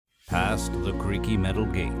past the creaky metal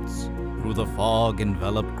gates, through the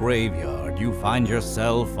fog-enveloped graveyard, you find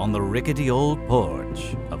yourself on the rickety old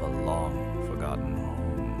porch of a long-forgotten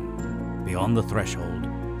home. Beyond the threshold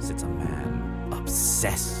sits a man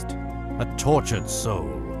obsessed, a tortured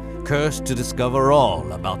soul, cursed to discover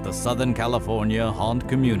all about the Southern California haunt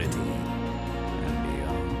community and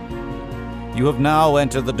beyond. You have now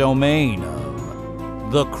entered the domain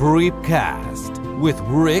of the Creepcast with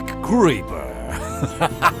Rick Creeper.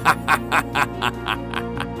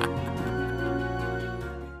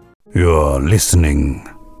 You're listening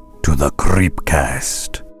to the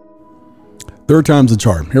Creepcast. Third time's the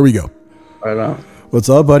charm. Here we go. Right on. What's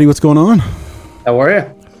up, buddy? What's going on? How are you?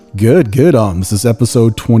 Good. This is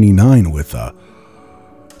episode 29 with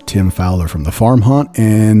Tim Fowler from the Farm Haunt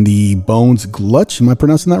and the Bones Gulch. Am I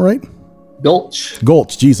pronouncing that right? Gulch.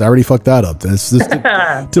 Jeez, I already fucked that up. This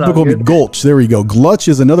typical Gulch. There we go. Gulch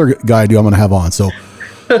is another guy I'm going to have on. So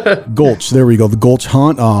Gulch. There we go. The Gulch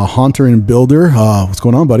haunter and builder. What's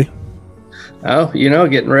going on, buddy? Oh,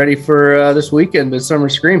 getting ready for this weekend, Midsummer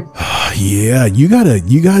Scream. Yeah, you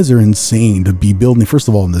guys are insane to be building. First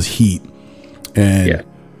of all, in this heat, and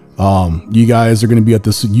you guys are going to be at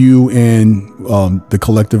this. You and the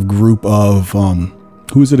collective group of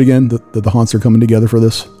who is it again? The haunts are coming together for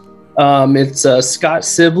this. It's Scott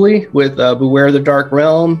Sibley with Beware the Dark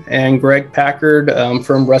Realm and Greg Packard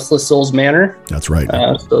from Restless Souls Manor. That's right.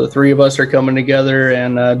 So the three of us are coming together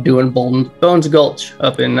and doing Bones Gulch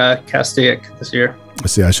up in Castaic this year.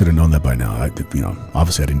 See, I should have known that by now.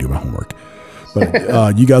 Obviously I didn't do my homework.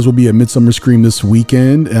 But you guys will be at Midsummer Scream this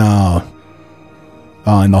weekend in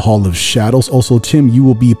the Hall of Shadows. Also, Tim, you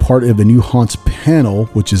will be part of the new Haunts panel,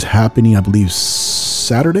 which is happening, I believe,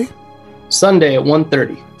 Sunday at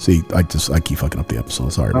 1:30. See, I keep fucking up the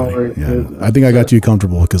episode. Sorry, buddy. Yeah, I think I got you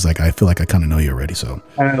comfortable because I feel like I kind of know you already. So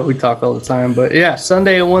I know we talk all the time, but yeah,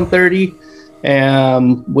 Sunday at 1:30,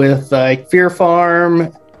 with Fear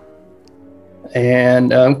Farm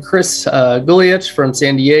and Chris Gulch from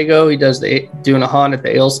San Diego. He does doing a haunt at the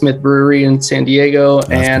Alesmith Brewery in San Diego,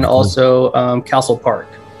 and cool. Also Castle Park.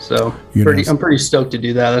 So I'm pretty stoked to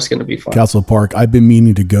do that. That's going to be fun. Castle Park. I've been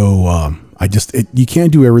meaning to go. You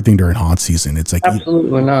can't do everything during haunt season. It's like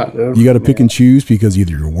absolutely not. Dude. You got to pick and choose because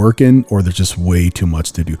either you're working or there's just way too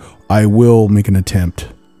much to do. I will make an attempt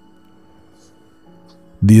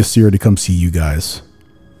this year to come see you guys,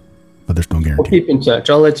 but there's no guarantee. We'll keep in touch.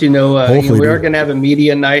 I'll let you know. We are going to have a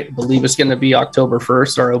media night. I believe it's going to be October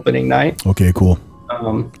 1st, our opening night. Okay, cool.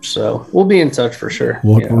 So we'll be in touch for sure.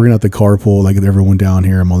 We're gonna have to carpool like everyone down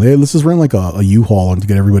here. I'm like, hey, let's just rent like a U-Haul to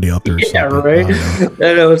get everybody up there. Yeah, right.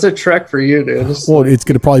 I know it's a trek for you, dude. It's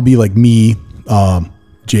gonna probably be like me,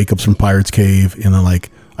 Jacobs from Pirates Cave, and then like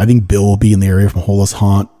I think Bill will be in the area from Whole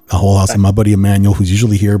House, and my buddy Emmanuel, who's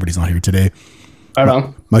usually here but he's not here today. I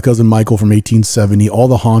know. My cousin Michael from 1870. All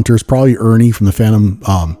the haunters, probably Ernie from the Phantom.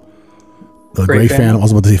 The Gray Phantom. I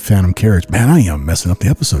was about to say Phantom Carriage. Man, I am messing up the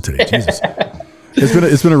episode today. Jesus.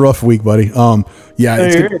 It's been a rough week, buddy.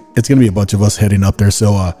 It's gonna be a bunch of us heading up there.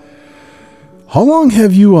 So, how long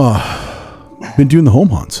have you been doing the home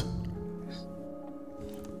haunts?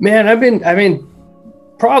 Man, I mean,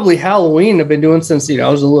 probably Halloween. I've been doing since I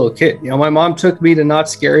was a little kid. My mom took me to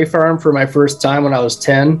Knott's Scary Farm for my first time when I was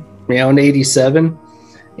 10. In '87.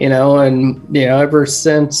 And ever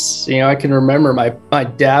since I can remember, my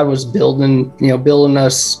dad was building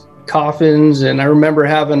us coffins, and I remember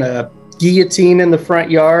having a guillotine in the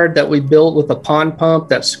front yard that we built with a pond pump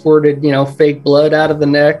that squirted fake blood out of the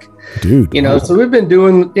neck, dude. So we've been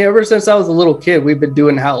doing ever since I was a little kid. We've been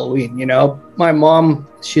doing Halloween. My mom,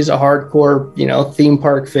 she's a hardcore theme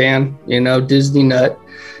park fan, Disney nut,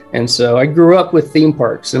 and so I grew up with theme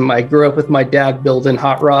parks, and I grew up with my dad building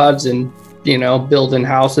hot rods and building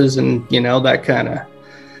houses and that kind of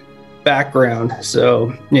background.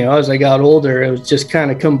 So as I got older, it was just kind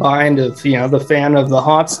of combined of the fan of the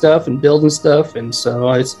haunt stuff and building stuff, and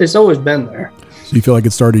so it's always been there. So you feel like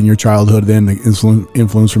it started in your childhood, then the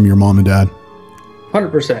influence from your mom and dad?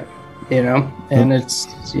 100%. And it's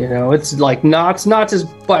like Knott's is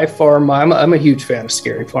by far I'm a huge fan of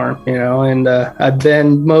Scary Farm, and I've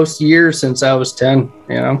been most years since I was 10.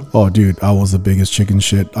 Oh, dude, I was the biggest chicken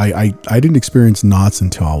shit. I didn't experience Knott's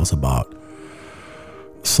until I was about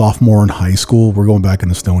sophomore in high school. We're going back in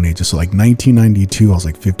the Stone Age. So like 1992, I was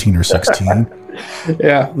like 15 or 16.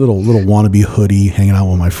 Yeah. Little wannabe hoodie, hanging out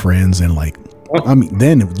with my friends, and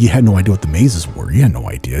then you had no idea what the mazes were. You had no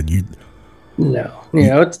idea. No,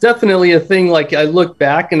 it's definitely a thing. Like I look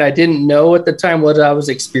back and I didn't know at the time what I was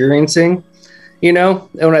experiencing, and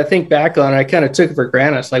when I think back on it, I kind of took it for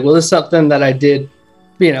granted. It's like, well, this is something that I did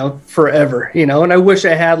forever, and I wish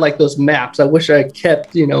I had like those maps. I wish I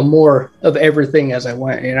kept, more of everything as I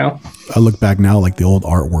went, I look back now, like the old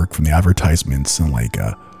artwork from the advertisements and like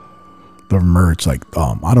the merch, like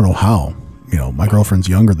I don't know how, my girlfriend's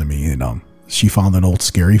younger than me, and she found an old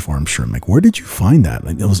Scary Farm shirt. I'm like, where did you find that?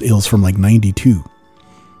 Like, it was from like 92.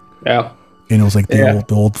 Yeah. And it was like the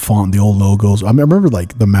old font, the old logos. I remember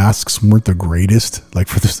like the masks weren't the greatest, like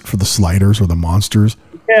for the sliders or the monsters.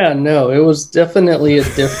 Yeah, no, it was definitely a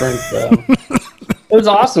different. It was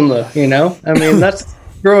awesome though, I mean, that's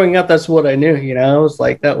growing up. That's what I knew, It was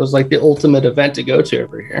like that was like the ultimate event to go to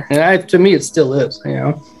every year, and to me, it still is,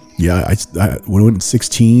 Yeah, I went at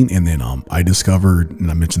 16, and then I discovered,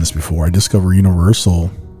 and I mentioned this before, I discovered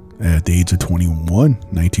Universal at the age of 21,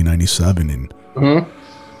 1997, and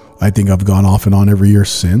I think I've gone off and on every year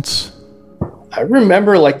since. I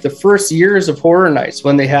remember like the first years of Horror Nights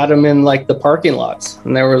when they had them in like the parking lots,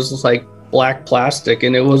 and there was this, like black plastic,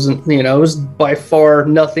 and it wasn't, it was by far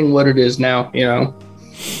nothing what it is now.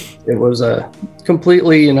 It was a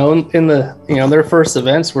completely, in the, their first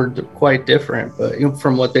events were quite different, but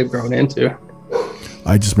from what they've grown into.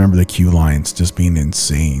 I just remember the queue lines just being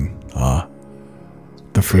insane.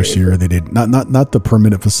 The first year they did not the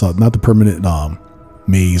permanent facade, not the permanent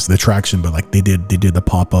maze, the attraction, but like they did the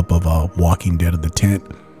pop-up of Walking Dead in the tent.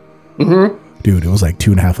 Dude, it was like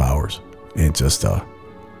 2.5 hours. It just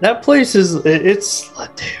that place it's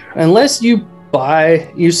unless you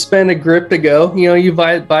spend a grip to go, you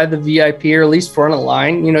buy the VIP or at least front of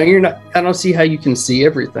line, I don't see how you can see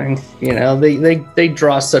everything. They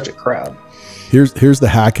draw such a crowd. Here's the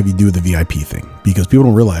hack if you do the VIP thing, because people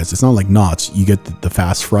don't realize it's not like Knott's. You get the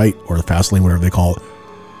fast fright or the fast lane, whatever they call it.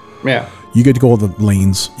 Yeah. You get to go on the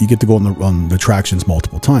lanes. You get to go on the attractions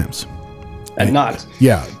multiple times. And Knott's.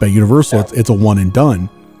 Yeah, but Universal, it's a one and done.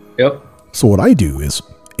 Yep. So what I do is,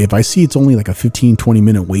 if I see it's only like a 15-20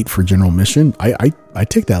 minute wait for general admission, I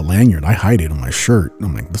take that lanyard and I hide it on my shirt.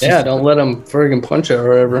 I'm like, don't let them friggin' punch it or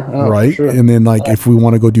whatever. Oh, right. Sure. And then like if we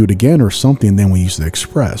want to go do it again or something, then we use the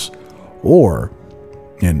express. Or,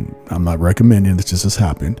 and I'm not recommending this, just has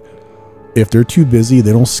happened. If they're too busy,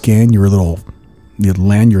 they don't scan your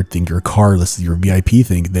lanyard thing, your car list, your VIP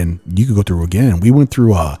thing, then you could go through again. We went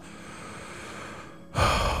through what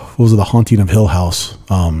was it, the Haunting of Hill House?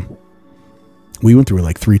 We went through it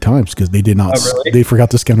like 3 times because they did not. Oh, really? They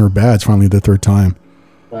forgot to scan our badge finally the 3rd time.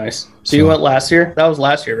 Nice. So you went last year? That was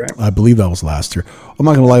last year, right? I believe that was last year. I'm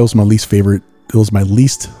not gonna lie, it was my least favorite. It was my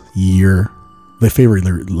least year. The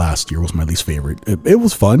favorite last year was my least favorite. It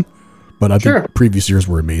was fun, but I think previous years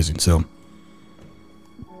were amazing. So,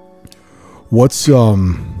 what's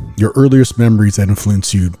your earliest memories that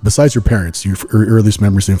influence you, besides your parents? Your earliest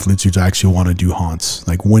memories that influence you to actually want to do haunts?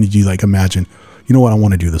 Like, when did you like imagine, you know what, I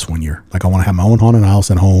want to do this one year? Like, I want to have my own haunted house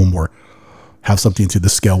at home, or have something to the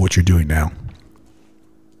scale what you're doing now.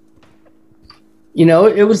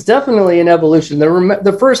 It was definitely an evolution.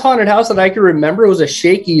 The first haunted house that I could remember was a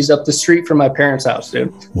Shakey's up the street from my parents' house,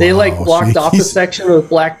 dude. They like blocked off the section with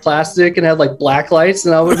black plastic and had like black lights.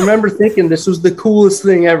 And I would remember thinking this was the coolest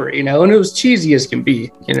thing ever, and it was cheesy as can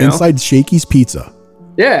be, Inside Shakey's Pizza.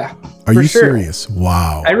 Yeah. Are you serious?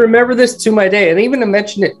 Wow. I remember this to my day. And even to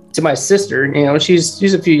mention it to my sister,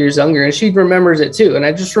 she's a few years younger and she remembers it too. And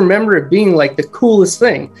I just remember it being like the coolest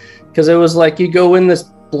thing, because it was like you go in this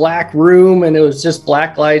black room and it was just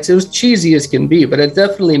black lights. It was cheesy as can be, but it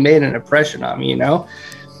definitely made an impression on me,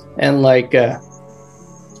 and like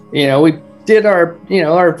we did our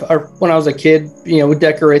when I was a kid, we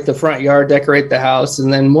decorate the front yard, decorate the house.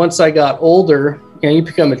 And then once I got older, you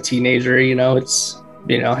become a teenager, it's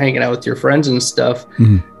hanging out with your friends and stuff.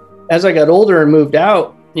 As I got older and moved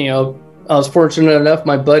out, I was fortunate enough,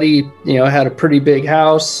 my buddy had a pretty big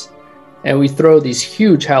house, and we throw these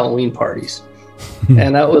huge Halloween parties.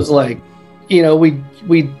 And that was like,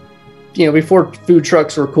 we before food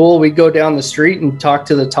trucks were cool, we'd go down the street and talk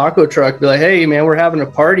to the taco truck, be like, hey man, we're having a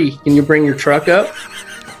party. Can you bring your truck up?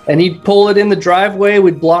 And he'd pull it in the driveway.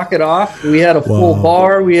 We'd block it off. We had a full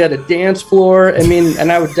bar. We had a dance floor.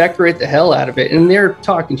 And I would decorate the hell out of it. And they're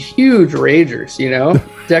talking huge ragers,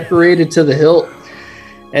 decorated to the hilt.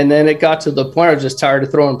 And then it got to the point I was just tired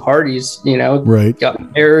of throwing parties, Right.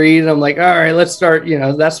 Got married. And I'm like, all right, let's start.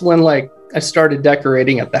 That's when like I started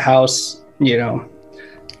decorating at the house,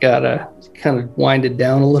 got kind of winded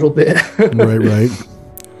down a little bit. Right.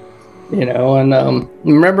 And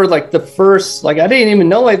remember like the first, like I didn't even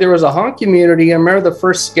know like there was a haunt community. I remember the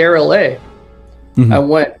first Scare LA. I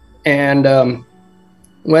went and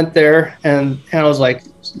went there and I was like,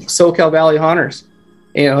 SoCal Valley Haunters.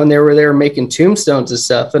 you know, and they were there making tombstones and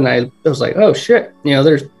stuff. And I was like, oh shit, you know,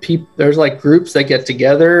 there's like groups that get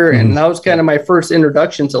together. And that was kind of my first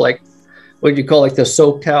introduction to like, what do you call like the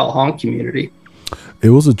SoCal haunt community. It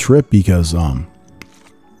was a trip because, I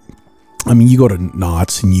mean, you go to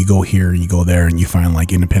Knott's and you go here, you go there, and you find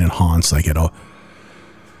like independent haunts, like at a,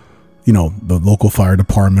 you know, the local fire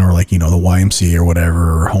department or like, you know, the YMCA or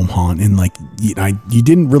whatever, or home haunt. And like, you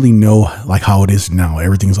didn't really know like how it is now.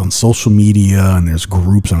 Everything's on social media and there's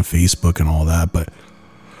groups on Facebook and all that. But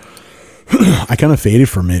I kind of faded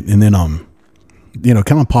from it. And then, you know,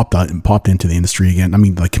 kind of popped into the industry again. I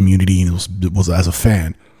mean, like community was as a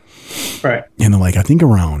fan. Right. And then like, I think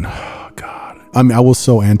around, I mean, I was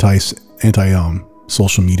so anti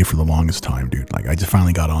social media for the longest time, dude. Like, I just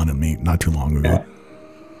finally got on it not too long ago. Yeah.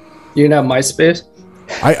 You didn't have MySpace?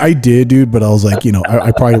 I did, dude, but I was like, you know,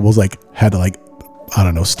 I probably was like, had like, I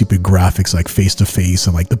don't know, stupid graphics, like face to face,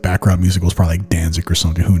 and like the background music was probably like Danzig or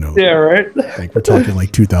something. Who knows? Yeah, right. Like, we're talking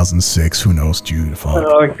like 2006. Who knows, dude? Fuck.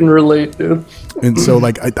 Oh, I can relate, dude. And so,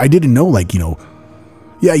 like, I didn't know, like, you know,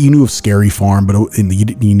 yeah, you knew of Scary Farm, but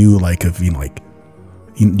you knew like of, you know, like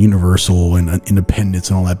Universal and Independence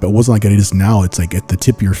and all that, but it wasn't like it is now. It's like at the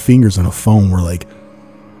tip of your fingers on a phone, where like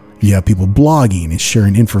you have people blogging and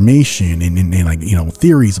sharing information and like, you know,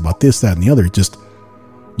 theories about this, that, and the other. Just,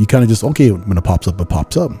 you kind of just, okay, when it pops up, it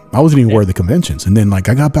pops up. I wasn't even aware of the conventions. And then like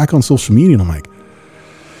I got back on social media and I'm like,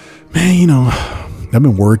 man, you know, I've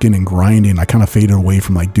been working and grinding. I kind of faded away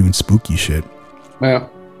from like doing spooky shit. Yeah.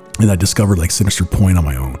 And I discovered like Sinister Point on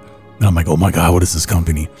my own. And I'm like, oh my God, what is this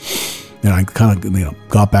company? And I kind of, you know,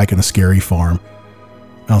 got back into Scary Farm.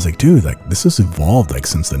 And I was like, dude, like this has evolved like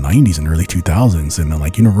since the 90s and early 2000s. And then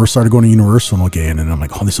like Universal, started going to Universal again. And I'm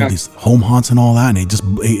like, oh, there's all these home haunts and all that. And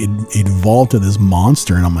it evolved to this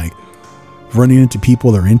monster. And I'm like running into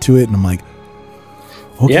people that are into it. And I'm like,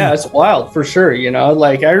 okay. Yeah, it's wild for sure. You know,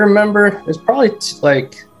 like I remember it's probably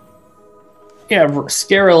like, yeah,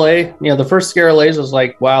 Scare LA, you know, the first Scare LA's was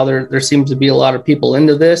like, wow, there seems to be a lot of people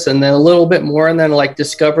into this, and then a little bit more, and then like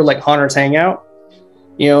discovered like Haunters Hangout,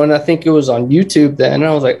 you know, and I think it was on YouTube then, and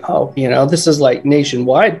I was like, oh, you know, this is like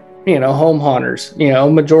nationwide, you know, home haunters, you know,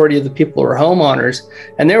 majority of the people were home haunters,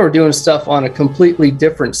 and they were doing stuff on a completely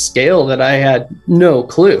different scale that I had no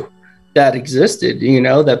clue that existed, you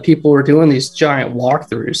know, that people were doing these giant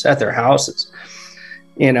walkthroughs at their houses,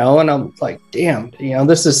 you know, and I'm like, damn, you know,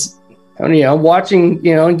 this is, and, you know, watching,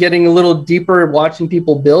 you know, and getting a little deeper, watching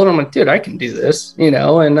people build, I'm like, dude, I can do this, you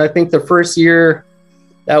know. And I think the first year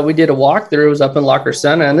that we did a walkthrough was up in La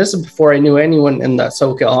Crescenta, and this is before I knew anyone in the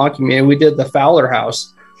SoCal haunt community. We did the Fowler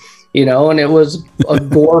house, you know, and it was a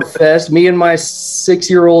gore fest. Me and my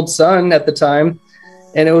 6-year-old son at the time,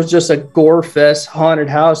 and it was just a gore fest haunted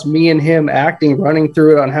house. Me and him acting, running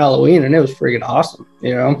through it on Halloween, and it was freaking awesome,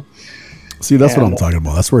 you know. See, that's what I'm talking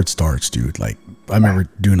about. That's where it starts, dude. Like, I remember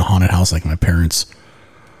doing a haunted house, like my parents'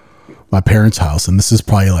 house, and this is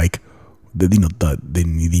probably like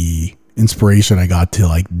the inspiration I got to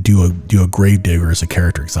like do a grave digger as a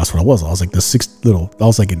character, because that's what I was. I was like I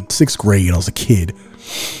was like in 6th grade. I was a kid.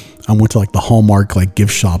 I went to like the Hallmark like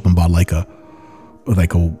gift shop and bought like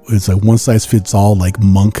it's like one size fits all like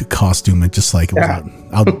monk costume, and just like it was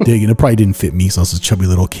out digging. It probably didn't fit me, so I was a chubby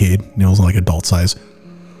little kid, and it was like adult size.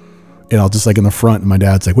 And I was just like in the front, and my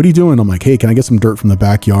dad's like, what are you doing? I'm like, hey, can I get some dirt from the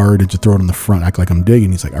backyard and just throw it in the front, act like I'm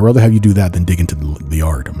digging? He's like, I'd rather have you do that than dig into the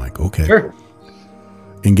yard. I'm like, okay. Sure.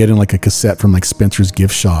 And getting like a cassette from like Spencer's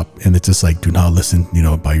gift shop, and it's just like, do not listen, you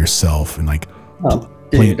know, by yourself. And like, oh,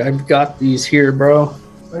 dude, I've got these here, bro.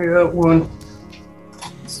 I got one.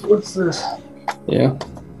 What's this? Yeah.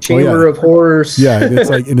 Chamber of Horrors. Yeah, it's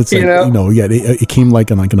like, and it's like, you know, yeah, it came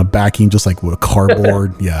like in a backing, just like with a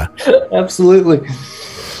cardboard. Yeah. Absolutely.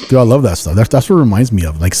 Dude, I love that stuff. That's what it reminds me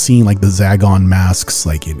of, like seeing like the Zagon masks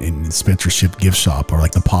like in Spencer's Ship gift shop, or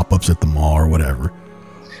like the pop-ups at the mall or whatever.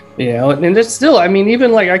 Yeah, and it's still, I mean,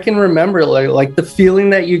 even like I can remember like the feeling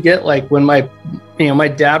that you get like when my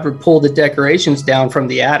dad would pull the decorations down from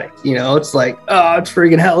the attic. You know, it's like, oh, it's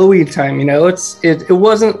freaking Halloween time. You know, it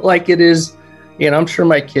wasn't like it is. You know, I'm sure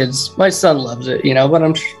my son loves it. You know,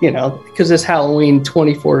 but you know, because it's Halloween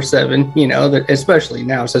 24/7. You know, that especially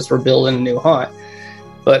now since we're building a new haunt.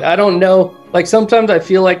 But I don't know, like sometimes I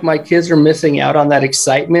feel like my kids are missing out on that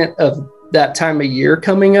excitement of that time of year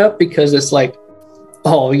coming up, because it's like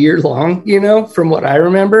all year long, you know, from what I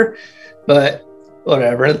remember. But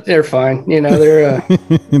whatever, they're fine. You know, they're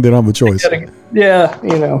they don't have a choice. Yeah,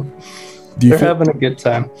 you know, they're having a good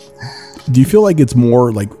time. Do you feel like it's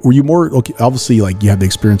more like, were you more, okay, obviously like you had the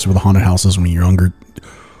experience with the haunted houses when you're younger. Do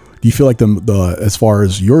you feel like the as far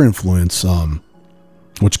as your influence,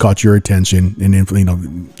 which caught your attention and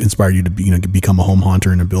inspired you to become a home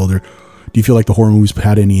haunter and a builder. Do you feel like the horror movies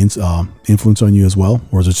had any influence on you as well,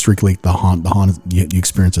 or is it strictly the haunt you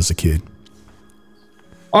experienced as a kid?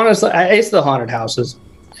 Honestly, it's the haunted houses.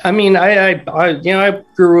 I mean, I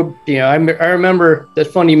grew up. I remember. That's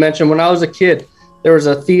funny you mentioned. When I was a kid, there was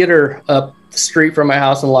a theater up the street from my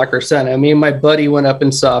house in La Crescenta. Me and my buddy went up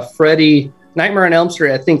and saw Freddy Nightmare on Elm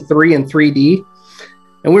Street, I think 3 in 3D,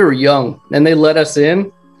 and we were young, and they let us in.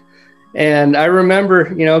 And I remember,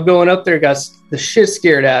 going up there, got the shit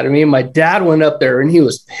scared out of me. And my dad went up there, and he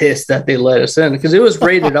was pissed that they let us in because it was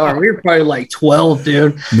rated R. We were probably like 12,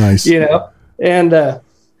 dude. Nice, And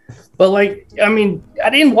but like, I mean, I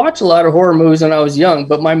didn't watch a lot of horror movies when I was young.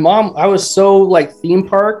 But my mom, I was so like theme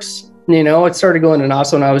parks. I started going to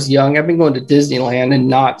Knott's when I was young. I've been going to Disneyland and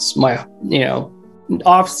Knott's my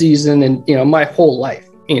off season and my whole life.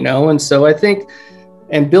 And so I think.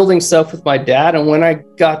 And building stuff with my dad. And when I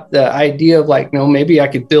got the idea of like, maybe I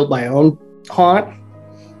could build my own haunt,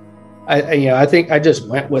 I think I just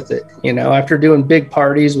went with it, after doing big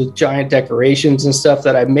parties with giant decorations and stuff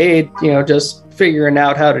that I made, just figuring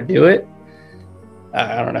out how to do it.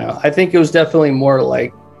 I don't know. I think it was definitely more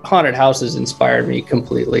like haunted houses inspired me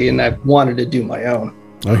completely. And I wanted to do my own.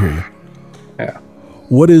 I hear you. Yeah.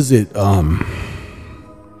 What is it,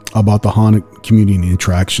 about the haunted community and the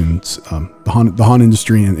attractions, the haunt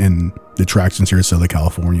industry and the attractions here in Southern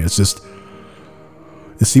California?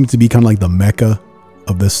 It seems to be kind of like the mecca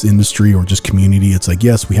of this industry or just community. It's like,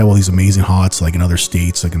 yes, we have all these amazing haunts like in other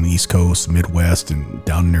states, like in the East Coast, Midwest, and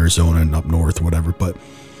down in Arizona and up north or whatever. But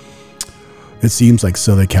it seems like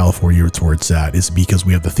Southern California, it's where it's at. It's because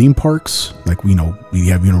we have the theme parks, like we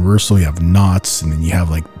have Universal, you have Knott's, and then you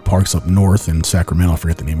have like parks up north in Sacramento. I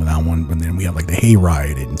forget the name of that one. But then we have like the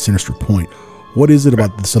Hayride and Sinister Point. What is it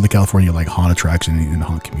about the Southern California like haunt attraction in the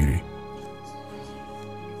haunt community?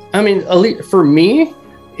 I mean, for me,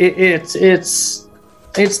 it's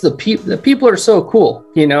the people. The people are so cool.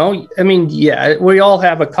 I mean, yeah, we all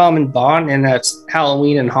have a common bond, and that's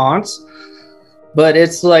Halloween and haunts. But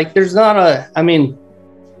it's like there's not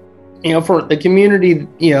for the community,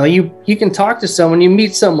 you can talk to someone, you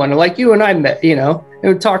meet someone like you and I met, and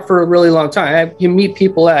we talk for a really long time. You meet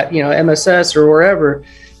people at, MSS or wherever,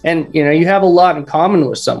 and, you have a lot in common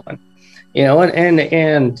with someone,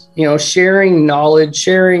 and sharing knowledge,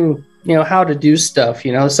 sharing, how to do stuff,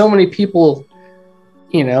 so many people,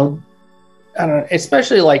 I don't know,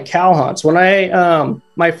 especially like cow hunts. When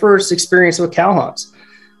my first experience with cow hunts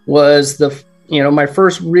was my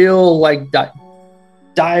first real like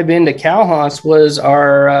dive into cow haunts was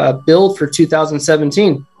our build for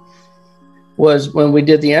 2017 was when we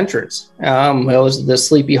did the entrance. It was the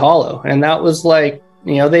Sleepy Hollow. And that was like,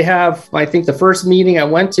 they have, I think the first meeting I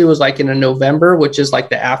went to was like in November, which is like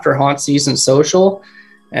the after haunt season social.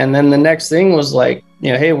 And then the next thing was like,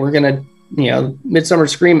 hey, we're going to, Midsummer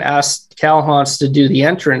Scream asked cow haunts to do the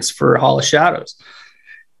entrance for Hall of Shadows.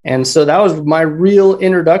 And so that was my real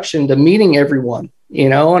introduction to meeting everyone,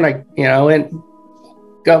 and I,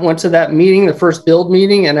 went to that meeting, the first build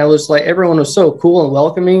meeting, and I was like, everyone was so cool and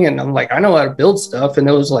welcoming. And I'm like, I know how to build stuff. And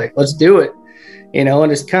it was like, let's do it, and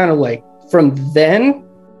it's kind of like from then,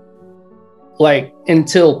 like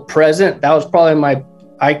until present, that was probably my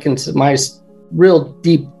real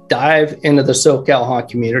deep dive into the SoCal haunt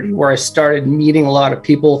community, where I started meeting a lot of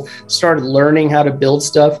people, started learning how to build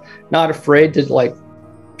stuff, not afraid to like,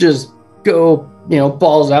 just go,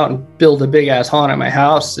 balls out and build a big ass haunt at my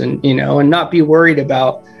house and, and not be worried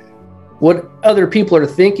about what other people are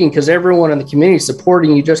thinking, because everyone in the community is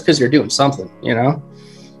supporting you just because you're doing something,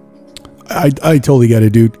 I totally get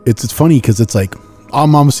it, dude. It's funny because it's like,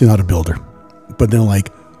 I'm obviously not a builder, but then like,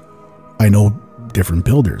 I know different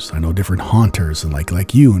builders. I know different haunters and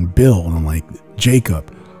like you and Bill and like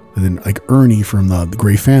Jacob and then like Ernie from the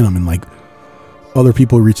Gray Phantom and like, other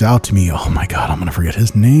people reach out to me. Oh my God, I'm gonna forget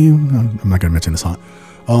his name. I'm not gonna mention this haunt.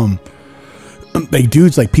 Like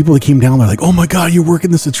dudes, like people that came down, they're like, oh my God, you're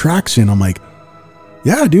working this attraction. I'm like,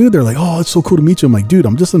 yeah, dude. They're like, oh, it's so cool to meet you. I'm like, dude,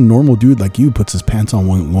 I'm just a normal dude like you, puts his pants on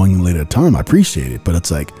one leg at a time. I appreciate it, but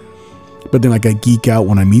it's like, but then like I geek out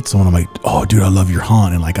when I meet someone. I'm like, oh, dude, I love your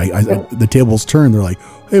haunt, and like I the tables turn. They're like,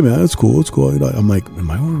 hey man, that's cool, it's cool. I'm like, am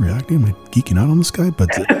I overreacting? Am I geeking out on this guy? But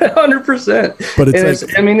 100%. But it's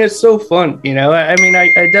like, it's so fun,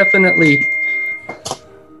 I definitely.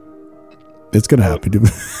 It's gonna happen.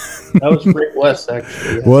 That was Rick West,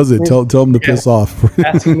 actually. Yeah. Was it? Tell him to piss off.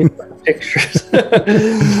 Asking me for pictures.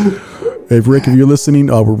 Hey Rick, if you're listening,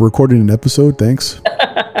 we're recording an episode. Thanks.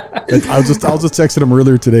 I was just texting him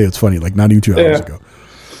earlier today. It's funny, like not even 2 hours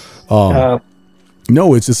ago.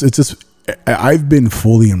 No, it's just I've been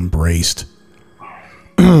fully embraced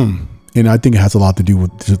And I think it has a lot to do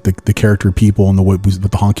with the character of people and what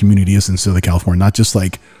the haunt community is in Southern California. Not just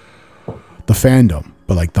like the fandom,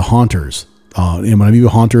 but like the haunters. And when I mean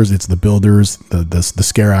haunters, it's the builders, the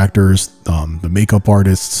scare actors, the makeup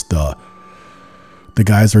artists, the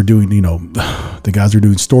guys are doing, the guys are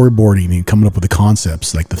doing storyboarding and coming up with the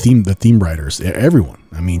concepts, like the theme writers, everyone.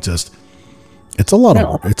 I mean, just it's a lot of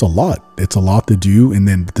work. It's a lot to do. And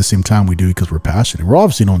then at the same time, we do it because we're passionate. We're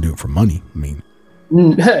obviously don't do it for money. I mean.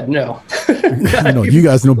 No. You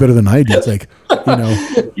guys know better than I do. It's like,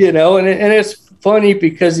 and it's funny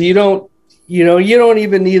because you don't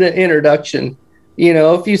even need an introduction.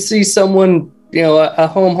 If you see someone, a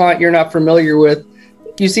home haunt you're not familiar with,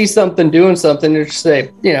 you see something doing something, you just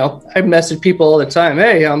say, I message people all the time.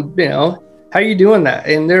 Hey, how you doing that?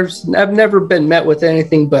 And I've never been met with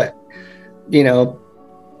anything but,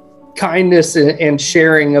 kindness and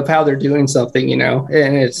sharing of how they're doing something, and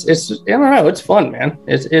it's I don't know, it's fun, man.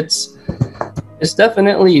 It's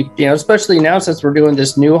definitely, especially now since we're doing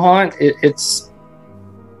this new haunt, it's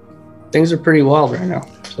things are pretty wild right now.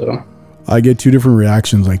 So I get two different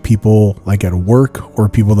reactions, like people like at work or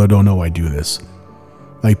people that don't know I do this.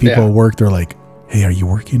 Like people at work, they're like, hey, are you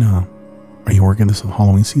working this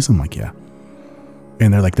Halloween season? I'm like, yeah.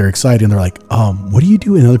 And they're excited and they're like, what do you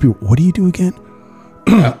do? And other people, what do you do again?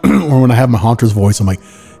 Or when I have my haunter's voice, I'm like,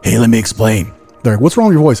 hey, let me explain. They're like, what's wrong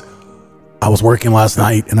with your voice? I was working last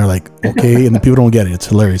night. And they're like, okay. And the people don't get it. It's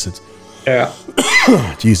hilarious.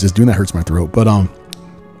 Jesus, doing that hurts my throat. But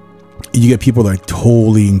you get people that are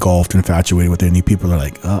totally engulfed and infatuated with it. And people that are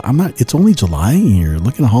like, I'm not, it's only July and you're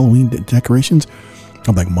looking at Halloween decorations.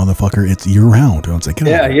 I'm like, motherfucker, it's year round. And it's like,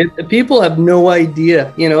 the people have no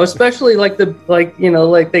idea, especially like they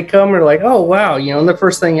come and like, oh, wow. And the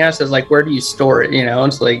first thing asked is like, where do you store it?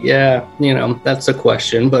 It's like, that's a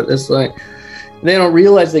question, but it's like, they don't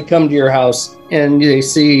realize they come to your house and they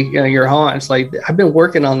see, your haunt. It's like, I've been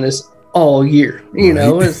working on this all year,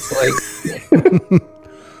 it's like,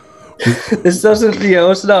 this doesn't,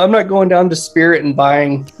 it's not, I'm not going down to Spirit and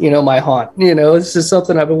buying, my haunt, this is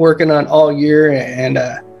something I've been working on all year. And,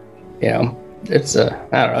 it's I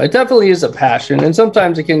don't know, it definitely is a passion. And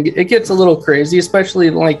sometimes it gets a little crazy, especially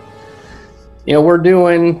like, we're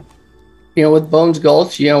doing, with Bones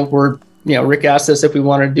Gulch, Rick asked us if we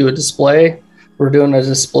wanted to do a display. We're doing a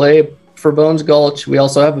display for Bones Gulch. We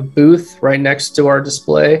also have a booth right next to our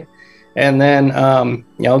display. And then,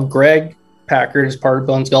 Greg Packard is part of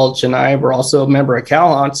Bones Gulch, and I were also a member of Cal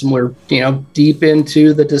Haunts, and we're deep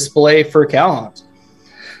into the display for Cal Haunts.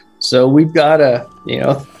 So we've got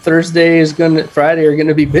Friday are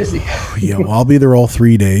gonna be busy. Yeah, well, I'll be there all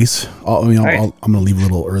 3 days. I'm gonna leave a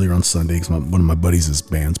little earlier on Sunday because one of my buddies'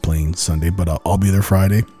 band's playing Sunday, but I'll be there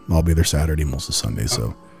Friday. I'll be there Saturday, most of Sunday.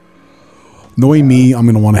 So knowing me, I'm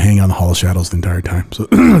gonna want to hang out in the Hall of Shadows the entire time. So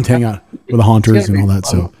hang out with the haunters and all that.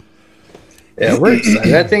 Fun. So. Yeah, we're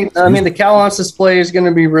excited. The Cal Haunts display is going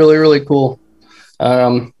to be really, really cool.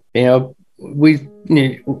 It's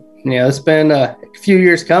been a few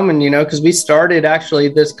years coming, because we started actually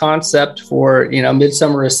this concept for,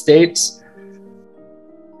 Midsummer Estates.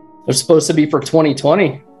 It was supposed to be for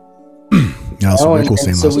 2020. Yeah, so very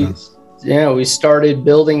cool. We started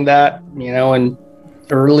building that, in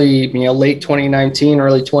early, late 2019,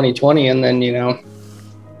 early 2020, and then,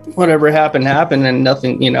 whatever happened and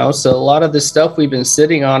nothing, so a lot of this stuff we've been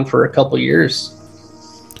sitting on for a couple years.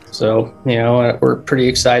 So, we're pretty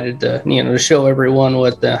excited to, to show everyone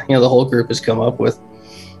what the whole group has come up with.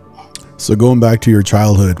 So going back to your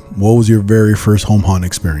childhood, what was your very first home haunt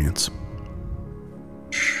experience?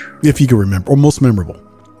 If you can remember, or most memorable,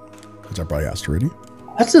 which I probably asked already.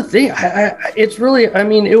 That's the thing. It's really,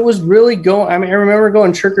 it was really I remember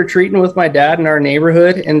going trick-or-treating with my dad in our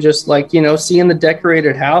neighborhood and just like, seeing the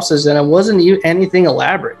decorated houses, and it wasn't even anything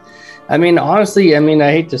elaborate. Honestly,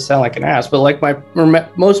 I hate to sound like an ass, but like my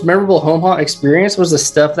most memorable home haunt experience was the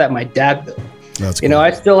stuff that my dad built. That's cool.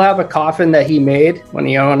 I still have a coffin that he made when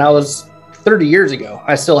I was 30 years ago.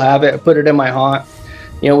 I still have it. I put it in my haunt.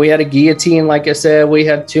 We had a guillotine, like I said, we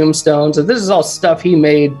had tombstones, and this is all stuff he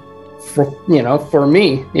made for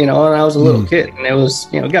me, and I was a little kid, and it was,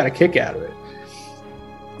 got a kick out of it.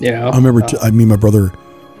 I remember, my brother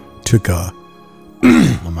took oh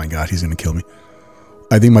my God, he's going to kill me.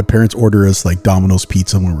 I think my parents ordered us like Domino's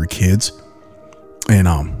pizza when we were kids. And,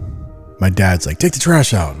 my dad's like, take the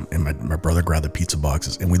trash out. And my brother grabbed the pizza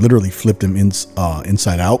boxes and we literally flipped them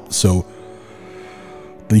inside out. So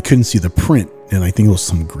you couldn't see the print. And I think it was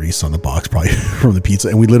some grease on the box, probably from the pizza.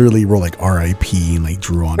 And we literally wrote like RIP and like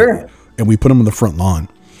drew on it. And we put them on the front lawn.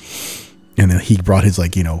 And then he brought his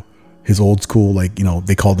like, his old school, like, you know,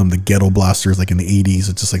 they called them the ghetto blasters, like in the 80s.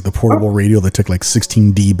 It's just like the portable radio that took like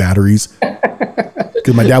 16D batteries.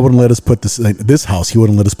 Because my dad wouldn't let us put this house, he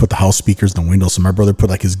wouldn't let us put the house speakers in the window. So my brother put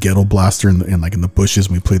like his ghetto blaster in the bushes,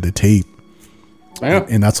 and we played the tape. Yeah.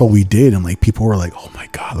 And that's all we did. And like people were like, oh my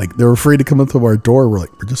God, like they were afraid to come up to our door. We're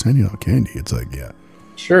like, we're just handing out candy. It's like, yeah.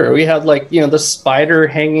 Sure. We had like, the spider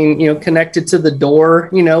hanging, connected to the door,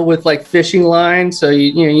 with like fishing line. So,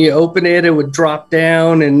 you open it, it would drop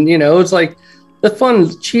down, and, it's like the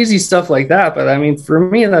fun, cheesy stuff like that. But I mean, for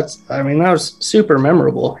me, that was super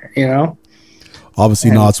memorable,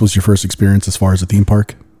 Obviously, Knott's was your first experience as far as a theme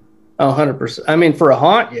park. Oh, 100%. I mean, for a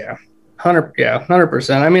haunt, yeah.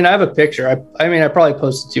 100%. I mean, I have a picture. I probably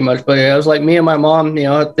posted too much, but it was like me and my mom,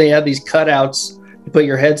 they had these cutouts you put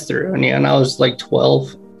your heads through, and I was like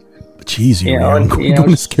 12. Jeez, going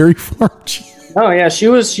to Scary Farm. Oh yeah,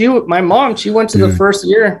 my mom, she went to the first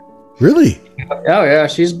year. Really? Oh yeah,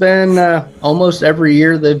 she's been almost every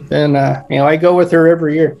year. They've been, I go with her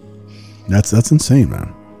every year. That's insane,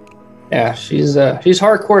 man. Yeah, she's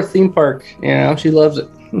hardcore theme park. She loves it.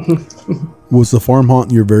 Was the farm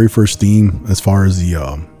haunt your very first theme as far as the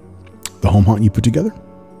home haunt you put together?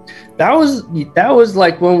 That was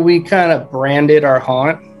like when we kind of branded our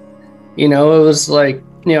haunt. It was like,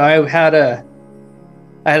 I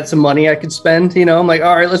had some money I could spend, I'm like,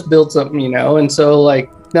 all right, let's build something, and so like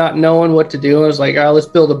not knowing what to do, I was like, all right, let's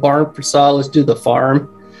build a barn facade, let's do the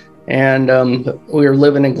farm. And we were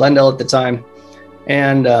living in Glendale at the time,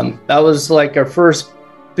 and that was like our first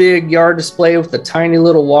big yard display with a tiny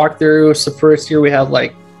little walkthrough. So first year we had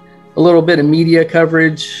like a little bit of media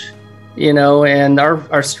coverage, and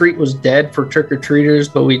our street was dead for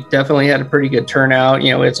trick-or-treaters, but we definitely had a pretty good turnout. We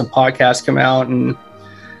had some podcasts come out, and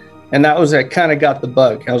that was, I kind of got the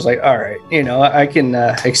bug. I was like, all right, I can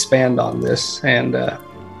expand on this. And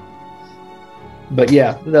but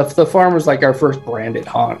yeah, the farm was like our first branded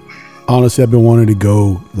haunt. Honestly, I've been wanting to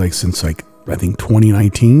go like since like I think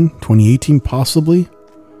 2018 possibly.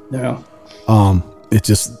 Yeah. It's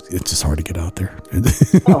just hard to get out there.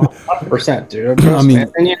 100%, dude. I mean,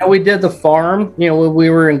 and we did the farm. We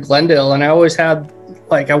were in Glendale, and I always had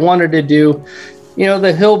like, I wanted to do,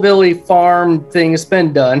 the hillbilly farm thing. Has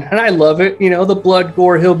been done, and I love it. The blood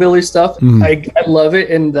gore hillbilly stuff. I love it,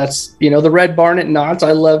 and that's the Red Barn at Knott's.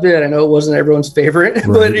 I loved it. I know it wasn't everyone's favorite, right.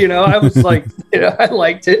 But I was like, I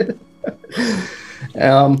liked it.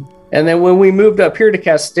 And then when we moved up here to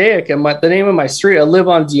Castaic, and the name of my street, I live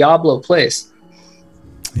on Diablo Place.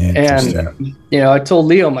 Yeah, and I told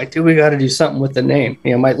Leo, I'm like, dude, we got to do something with the name.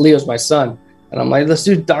 Leo's my son, and I'm like, let's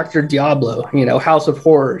do Dr. Diablo, House of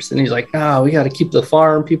Horrors. And he's like, no, we got to keep the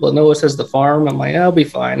farm. People know us as the farm. I'm like, I'll be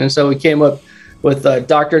fine. And so we came up with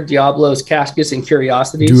Dr. Diablo's Caskets and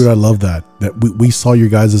Curiosities. Dude, I love that. That we saw your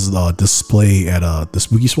guys' display at the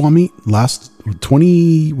Spooky Swap Meet last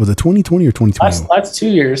 2020 or 2020? Last 2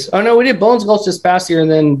 years. Oh no, we did Bones Gulch this past year, and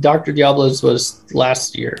then Dr. Diablo's was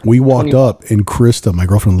last year. We walked up, and Krista, my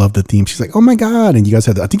girlfriend, loved the theme. She's like, oh my God. And you guys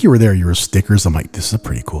had, I think you were there, you were stickers. I'm like, this is a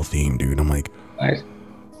pretty cool theme, dude. I'm like, nice.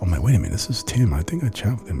 I'm like, wait a minute, this is Tim. I think I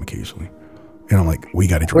chat with him occasionally. And I'm like, we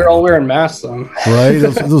got to try. We're all wearing masks on. Right?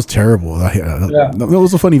 That was terrible. That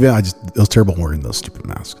was a funny event. It was terrible wearing those stupid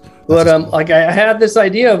masks. But like I had this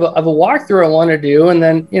idea of a walkthrough I wanted to do, and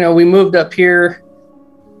then we moved up here,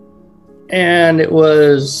 and it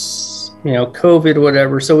was COVID or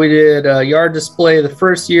whatever. So we did a yard display the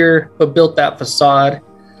first year, but built that facade.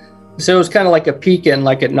 So it was kind of like a peek in,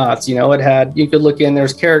 like at Knott's. It had, you could look in.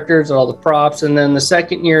 There's characters, all the props, and then the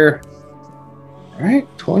second year, right,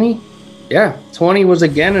 20. Yeah, 20 was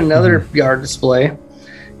again another yard display.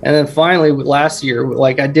 And then finally last year,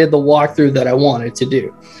 like I did the walkthrough that I wanted to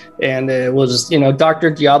do. And it was, Dr.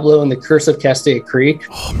 Diablo and the Curse of Castaic Creek.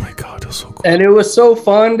 Oh my God, it was so cool. And it was so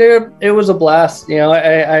fun, dude. It was a blast.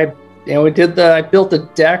 I built a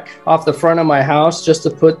deck off the front of my house just to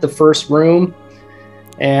put the first room.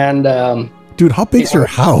 And dude, how big's your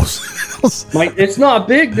house? It's not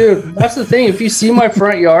big, dude. That's the thing. If you see my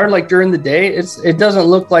front yard, like during the day, it doesn't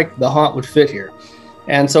look like the haunt would fit here.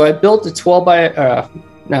 And so I built a 12 by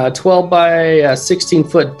 16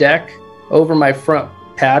 foot deck over my front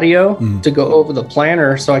patio to go over the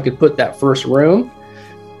planter, so I could put that first room,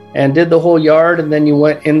 and did the whole yard. And then you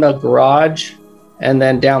went in the garage and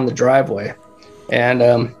then down the driveway, and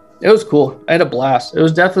it was cool. I had a blast. It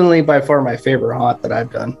was definitely by far my favorite haunt that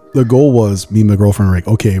I've done. The goal was, me and my girlfriend were like,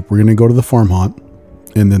 okay, we're going to go to the farm haunt.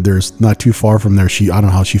 And then there's not too far from there. I don't know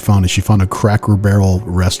how she found it. She found a Cracker Barrel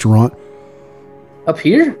restaurant. Up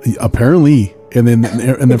here? Apparently. And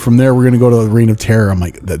then from there we're gonna go to the Reign of Terror. I'm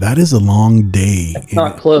like, that is a long day. It's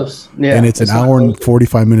not close. Yeah, and it's an hour and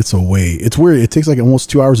 45 minutes away. It's weird. It takes like almost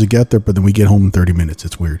 2 hours to get there, but then we get home in 30 minutes.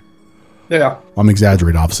 It's weird. Yeah, I'm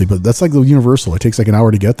exaggerating, obviously, but that's like the Universal. It takes like an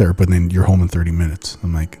hour to get there, but then you're home in 30 minutes.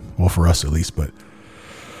 I'm like, well, for us at least, but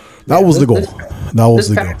that was the goal.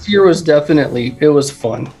 This past year was definitely, it was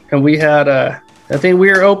fun. And we had, I think we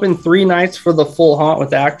were open 3 nights for the full haunt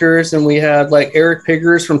with actors. And we had like Eric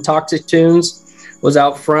Piggers from Toxic Tunes was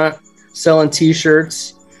out front selling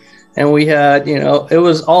t-shirts. And we had, it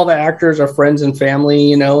was all the actors, our friends and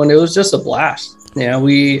family, and it was just a blast.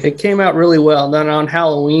 It came out really well. And then on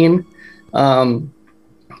Halloween,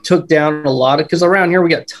 took down a lot of, because around here we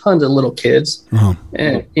got tons of little kids,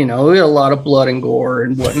 and we had a lot of blood and gore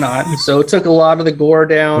and whatnot, and so it took a lot of the gore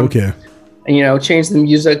down. And changed the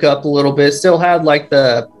music up a little bit. Still had like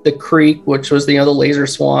the creek, which was the laser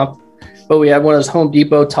swamp, but we had one of those Home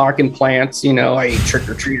Depot talking plants. I ate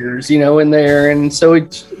trick-or-treaters in there, and so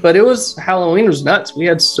but it was, Halloween was nuts. We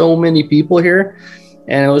had so many people here,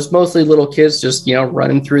 and it was mostly little kids just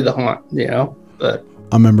running through the haunt. But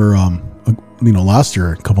I remember last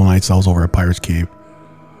year, a couple nights I was over at Pirates Cave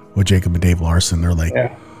with Jacob and Dave Larson. They're like,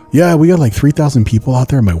 yeah, we got like 3,000 people out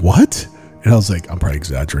there. I'm like, what? And I was like, I'm probably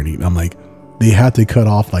exaggerating. I'm like, they had to cut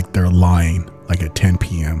off like their line like at 10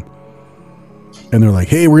 p.m. And they're like,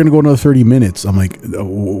 hey, we're going to go another 30 minutes. I'm like,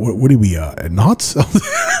 what are we, at Knott's?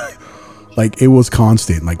 Like, it was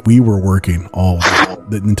constant. Like, we were working all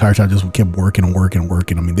the entire time, just kept working and working and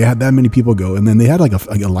working. I mean, they had that many people go. And then they had like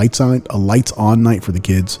a lights on night for the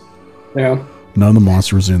kids. Yeah. None of the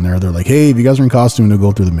monsters in there. They're like, hey, if you guys are in costume, they'll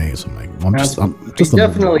go through the maze. I'm like, I'm just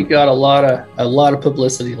definitely got a lot of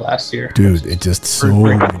publicity last year. Dude, it just so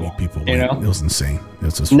many people. It was insane.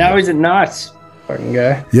 It's just now he's at Knott's, fucking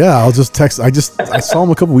guy. Yeah, I'll just text. I saw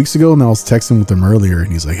him a couple weeks ago, and I was texting with him earlier,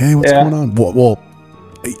 and he's like, hey, what's going on? Well,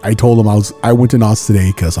 I told him I went to Knott's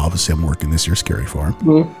today because obviously I'm working this year's Scary Farm.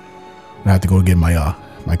 Mm-hmm. I had to go get my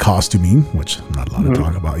costuming, which I'm not allowed to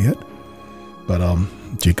talk about yet. But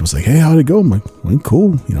Jacob's like, hey, how'd it go? I'm like, well,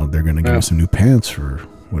 cool. They're going to give me some new pants for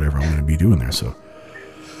whatever I'm going to be doing there. So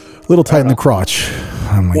a little tight in the crotch.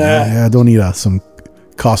 I'm like, I don't need some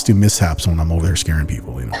costume mishaps when I'm over there scaring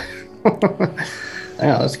people, Yeah,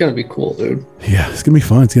 that's going to be cool, dude. Yeah, it's going to be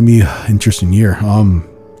fun. It's going to be an interesting year.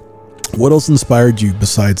 What else inspired you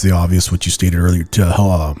besides the obvious, what you stated earlier,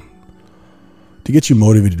 to get you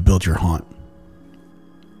motivated to build your haunt?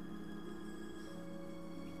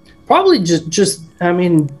 Probably just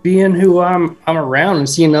being who I'm around and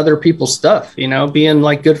seeing other people's stuff, being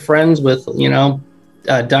like good friends with,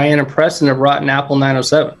 Diana Preston of Rotten Apple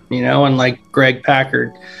 907, and like Greg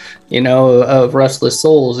Packard, of Restless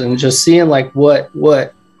Souls, and just seeing like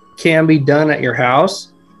what can be done at your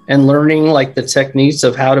house and learning like the techniques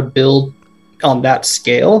of how to build on that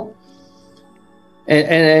scale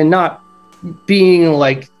and not being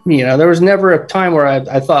like, there was never a time where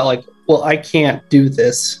I thought like, well, I can't do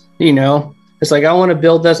this. It's like, I want to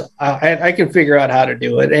build this. I can figure out how to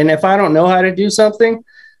do it. And if I don't know how to do something,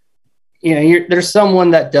 there's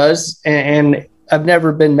someone that does. And I've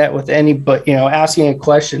never been met with asking a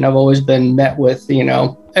question. I've always been met with,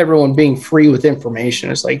 everyone being free with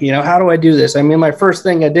information. It's like, how do I do this? I mean, my first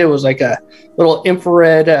thing I did was like a little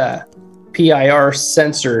infrared PIR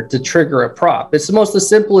sensor to trigger a prop. It's the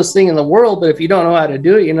simplest thing in the world. But if you don't know how to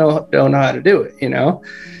do it, don't know how to do it,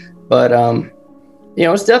 But,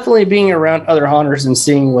 it's definitely being around other haunters and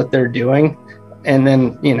seeing what they're doing. And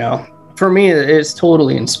then, for me, it's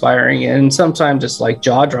totally inspiring. And sometimes it's like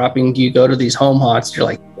jaw dropping. You go to these home haunts, you're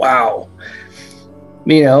like, wow,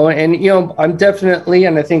 I'm definitely,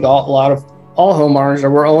 and I think all home haunters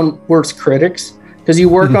are our own worst critics, because you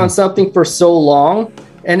work on something for so long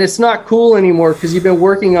and it's not cool anymore because you've been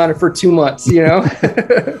working on it for 2 months,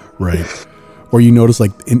 Right. Or you notice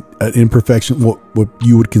like an imperfection, what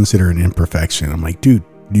you would consider an imperfection. I'm like, dude,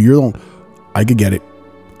 I could get it.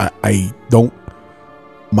 I don't.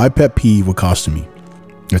 My pet peeve with costuming,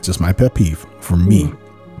 that's just my pet peeve for me.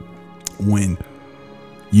 When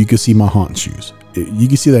you can see my haunt shoes, you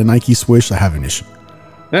can see that Nike swish, I have an issue.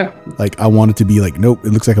 Yeah. Like, I want it to be like, nope,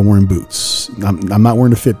 it looks like I'm wearing boots. I'm not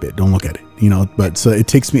wearing a Fitbit. Don't look at it, but so it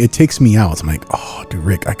takes me out. I'm like, oh, dude,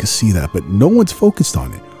 Rick, I can see that, but no one's focused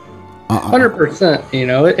on it.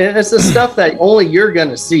 100%, it's the stuff that only you're going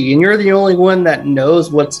to see, and you're the only one that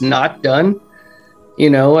knows what's not done,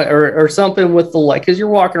 or something with the light, because you're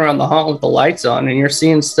walking around the haunt with the lights on and you're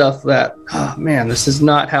seeing stuff that, oh man, this is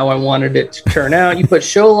not how I wanted it to turn out. You put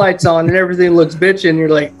show lights on and everything looks bitchy, and you're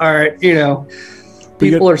like, all right,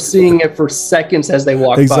 people are seeing it for seconds as they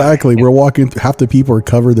walk by. Exactly. We're walking, half the people are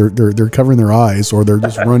covered, they're covering their eyes, or they're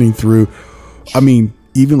just running through I mean,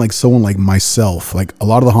 even like someone like myself, like a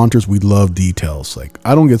lot of the haunters, we love details. Like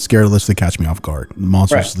I don't get scared unless they catch me off guard. The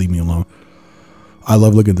monsters just leave me alone. I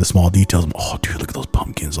love looking at the small details. Oh, dude, look at those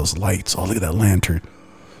pumpkins, those lights. Oh, look at that lantern.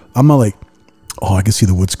 I'm not like, oh, I can see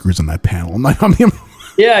the wood screws on that panel.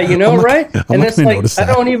 Yeah, you know, right? And it's like, I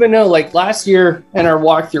don't even know. Like last year in our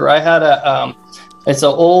walkthrough, I had it's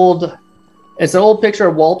an old picture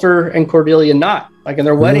of Walter and Cordelia Knott, like in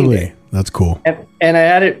their wedding day. That's cool. And I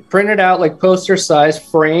had it printed out like poster size,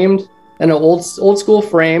 framed in an old school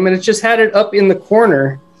frame, and it just had it up in the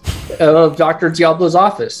corner of Dr. Diablo's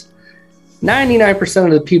office. 99%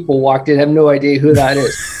 of the people walked in have no idea who that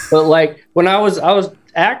is. But like when I was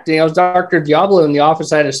acting, I was Dr. Diablo in the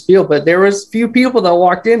office. I had a spiel, but there was few people that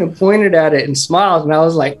walked in and pointed at it and smiled, and I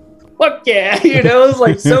was like, "Fuck yeah!" You know, it was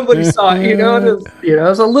like somebody saw it. You know, and it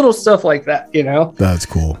was a little stuff like that. You know, that's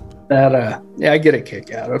cool. That I get a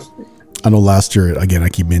kick out of. I know last year, again, I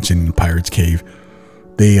keep mentioning Pirates Cave.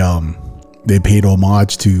 They paid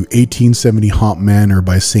homage to 1870 Haunt Manor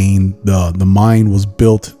by saying the mine was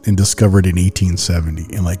built and discovered in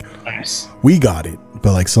 1870, and like, nice. We got it,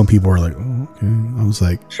 but like some people are like, oh, okay. I was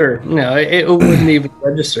like, sure, no, it wouldn't even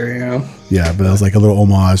register, you know. Yeah, but that was like a little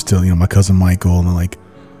homage to my cousin Michael, and like,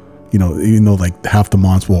 even though like half the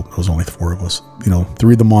monsters, well, it was only 4 of us.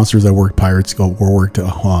 3 of the monsters that worked Pirates worked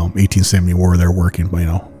 1870 were there working,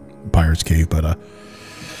 Pirates Cave, but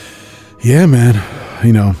yeah, man,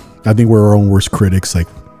 I think we're our own worst critics. Like,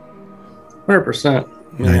 100%.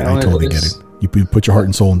 I totally get it. You put your heart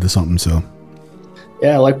and soul into something, so.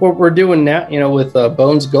 Yeah, like what we're doing now, with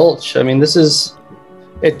Bones Gulch. I mean,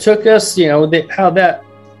 it took us, how that,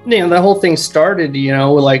 the whole thing started.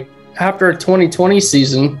 Like after a 2020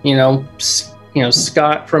 season,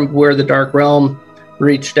 Scott from Where the Dark Realm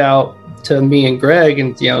reached out to me and Greg,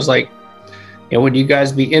 and was like, would you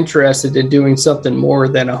guys be interested in doing something more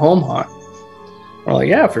than a home haunt? We're like,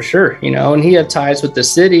 yeah, for sure. And he had ties with the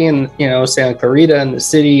city and, Santa Clarita and the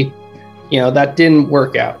city, that didn't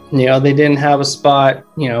work out. They didn't have a spot,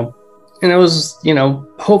 and it was,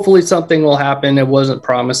 hopefully something will happen. It wasn't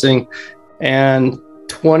promising. And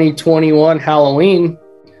 2021 Halloween,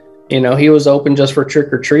 he was open just for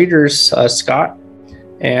trick-or-treaters, Scott.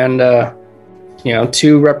 And,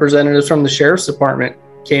 2 representatives from the sheriff's department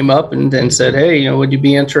came up and said, hey, would you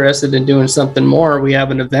be interested in doing something more? We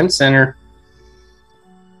have an event center.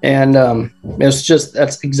 And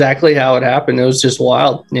that's exactly how it happened. It was just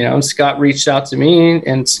wild, and Scott reached out to me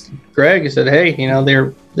and Greg said, hey,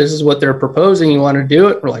 this is what they're proposing. You want to do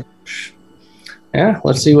it? We're like, yeah,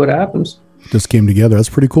 let's see what happens. Just came together. That's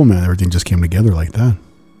pretty cool, man. Everything just came together like that.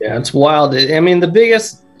 Yeah, it's wild. I mean, the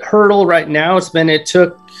biggest hurdle right now it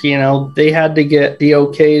took, they had to get the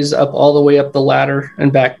okays up all the way up the ladder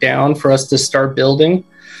and back down for us to start building.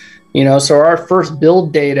 So our first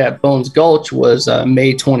build date at Bones Gulch was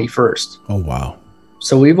May 21st. Oh, wow.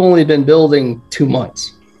 So we've only been building 2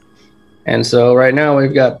 months. And so right now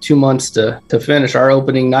we've got 2 months to finish. Our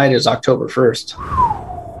opening night is October 1st.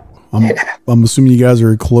 I'm assuming you guys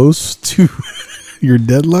are close to your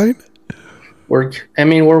deadline? We're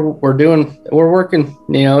working,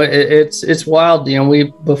 it's wild.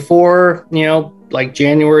 Before, like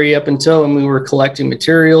January up until when we were collecting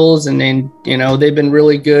materials, and then, they've been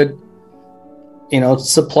really good,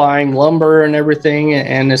 supplying lumber and everything.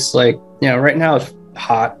 And it's like, right now it's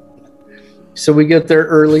hot. So we get there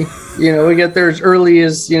early, we get there as early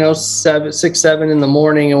as, 7 in the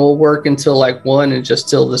morning, and we'll work until like 1 and just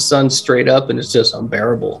till the sun's straight up, and it's just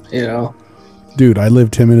unbearable, Dude, I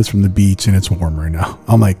live 10 minutes from the beach and it's warm right now.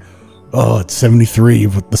 I'm like, oh, it's 73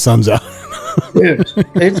 but the sun's out. Dude,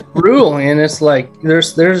 it's brutal, and it's like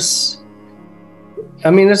it's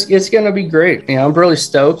going to be great. I'm really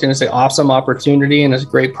stoked, and it's an awesome opportunity, and it's a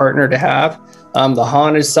great partner to have. The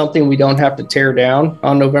haunt is something we don't have to tear down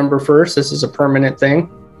on November 1st. This is a permanent thing.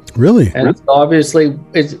 Really? And obviously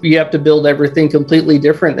you have to build everything completely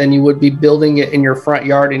different than you would be building it in your front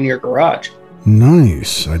yard in your garage.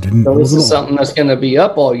 Nice. I didn't. So this is something that's going to be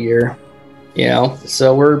up all year.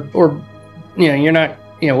 So we're you're not.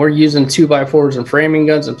 We're using 2x4s and framing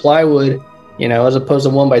guns and plywood, as opposed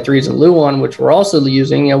to 1x3s and Luan, which we're also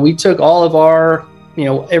using. We took all of our,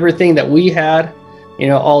 everything that we had,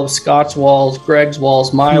 all of Scott's walls, Greg's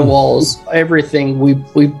walls, my walls, everything.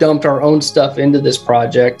 We've dumped our own stuff into this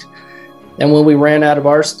project. And when we ran out of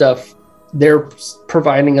our stuff, they're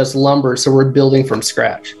providing us lumber. So we're building from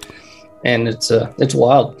scratch. And it's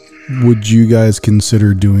wild. Would you guys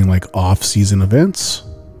consider doing like off-season events?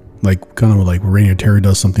 Like kind of like Reign of Terror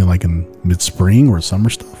does something like in mid-spring or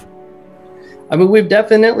summer stuff? I mean, we've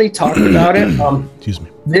definitely talked about it. Excuse me.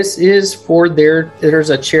 This is for there's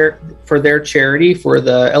a for their charity, for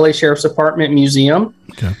the LA Sheriff's Department Museum.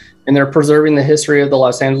 Okay. And they're preserving the history of the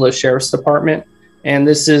Los Angeles Sheriff's Department. And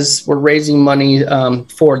we're raising money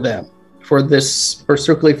for them, for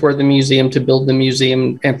strictly for the museum, to build the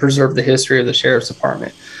museum and preserve the history of the Sheriff's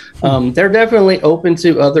Department. They're definitely open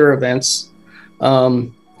to other events.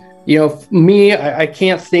 I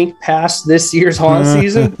can't think past this year's haunt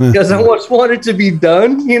season because I just want it to be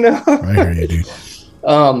done, I hear you, dude.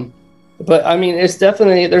 But I mean, it's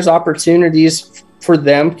definitely, there's opportunities for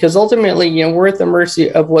them because ultimately, we're at the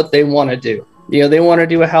mercy of what they want to do. They want to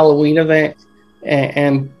do a Halloween event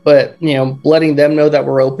but letting them know that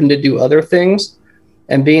we're open to do other things,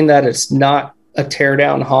 and being that it's not a tear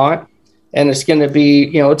down haunt, and it's going to be,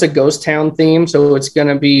 it's a ghost town theme. So it's going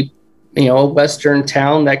to be, a Western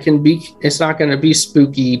town it's not going to be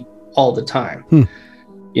spooky all the time,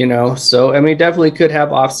 so, I mean, definitely could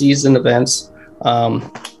have off-season events.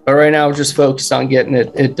 But right now we're just focused on getting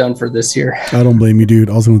it done for this year. I don't blame you, dude.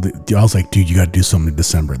 I was like, dude, you got to do something in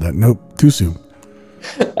December. Nope, too soon.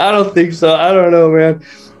 I don't think so. I don't know, man.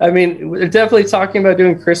 I mean, we're definitely talking about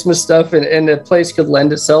doing Christmas stuff, and the place could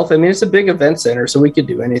lend itself. I mean, it's a big event center, so we could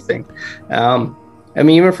do anything. I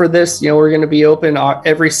mean, even for this, we're going to be open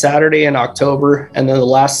every Saturday in October and then the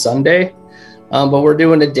last Sunday. But we're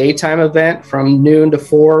doing a daytime event from noon to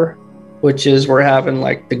 4, which is we're having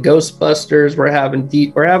like the Ghostbusters. We're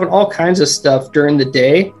having all kinds of stuff during the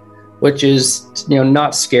day, which is,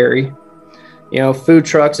 not scary. Food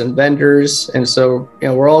trucks and vendors. And so,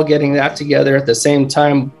 we're all getting that together at the same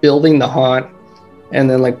time, building the haunt and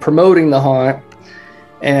then like promoting the haunt.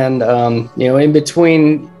 And, in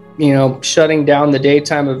between, shutting down the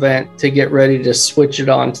daytime event to get ready to switch it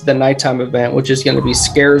on to the nighttime event, which is going to be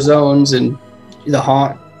scare zones and the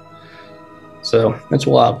haunt. So it's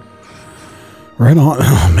wild. Right on.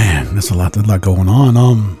 Oh man, there's a lot going on.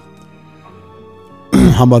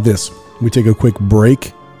 How about this? We take a quick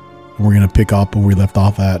break. We're going to pick up where we left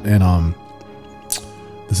off at. And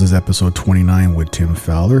this is episode 29 with Tim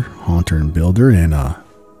Fowler, Haunter and Builder. And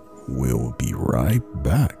we'll be right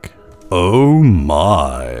back. Oh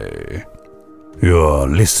my. You're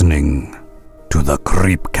listening to the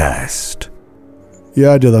Creepcast.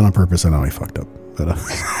 Yeah, I did that on purpose. I know I fucked up. But, all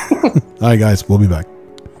right, guys, we'll be back.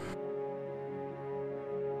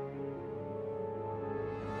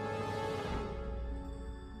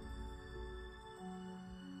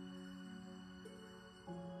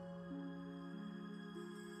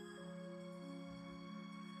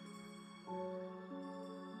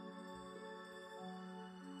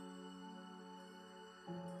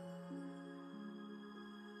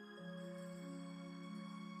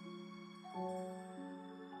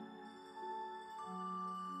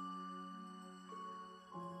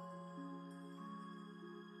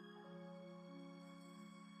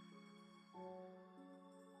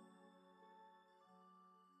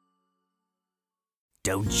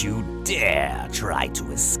 Don't you dare try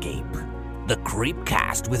to escape. The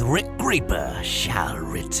Creepcast with Rick Creeper shall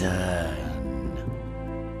return.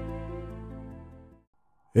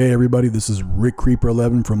 Hey everybody, this is Rick Creeper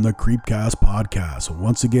 11 from the Creepcast podcast.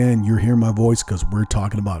 Once again, you're hearing my voice because we're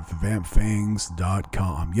talking about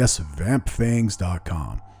vampfangs.com. Yes,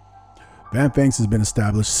 vampfangs.com. Vampfangs has been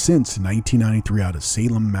established since 1993 out of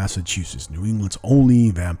Salem, Massachusetts, New England's only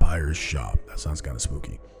vampire shop. That sounds kind of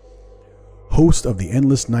spooky. Host of the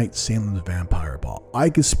Endless Night Salem's Vampire Ball. I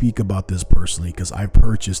could speak about this personally because I've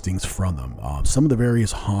purchased things from them. Some of the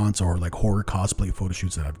various haunts or like horror cosplay photo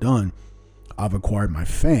shoots that I've done, I've acquired my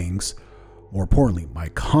fangs. More importantly, my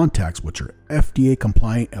contacts, which are FDA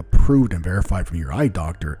compliant, approved, and verified from your eye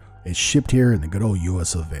doctor, is shipped here in the good old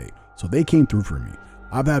US of A. So they came through for me.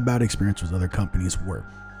 I've had bad experiences with other companies where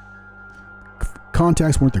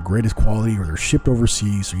contacts weren't the greatest quality, or they're shipped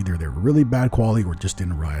overseas, so either they're really bad quality or just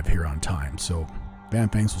didn't arrive here on time. So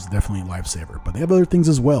Vampfangs was definitely a lifesaver, but they have other things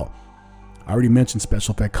as well. I already mentioned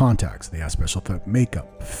special effect contacts. They have special effect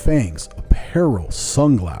makeup, fangs, apparel,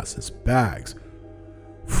 sunglasses, bags,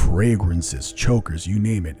 fragrances, chokers, you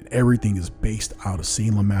name it. Everything is based out of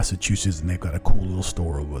Salem, Massachusetts, and they've got a cool little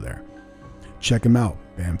store over there. Check them out,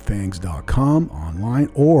 vampfangs.com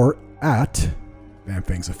online or at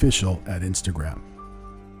Vampfangs Official at Instagram.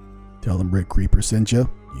 Tell them Rick Creeper sent you.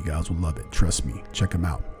 You guys will love it. Trust me. Check them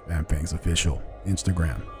out. Vampfangs Official,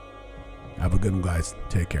 Instagram. Have a good one, guys.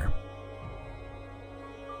 Take care.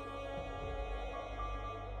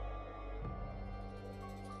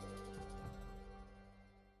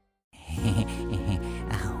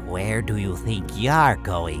 Where do you think you're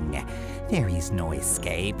going? There is no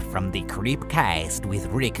escape from the Creepcast with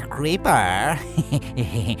Rick Creeper.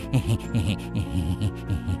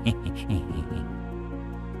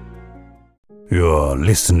 You're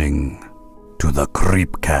listening to the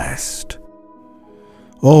Creepcast.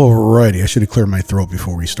 Alrighty, I should have cleared my throat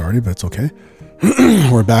before we started, but it's okay.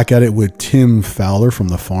 We're back at it with Tim Fowler from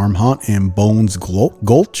the Farm Haunt and Bones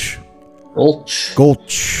Gulch.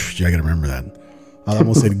 Gulch. Yeah, I gotta remember that. I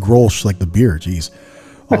almost said Grolsch like the beer. Jeez.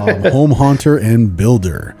 Home Haunter and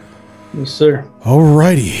Builder. Yes, sir.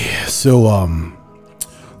 Alrighty. So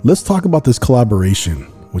let's talk about this collaboration,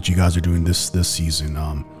 what you guys are doing this season.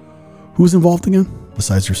 Who's involved again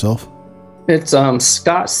besides yourself? It's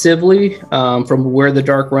Scott Sibley from Where the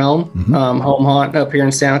Dark Realm, Home Haunt up here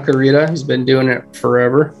in Santa Clarita. He's been doing it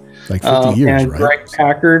forever. Like 50 years, and right? Greg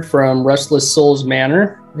Packard from Restless Souls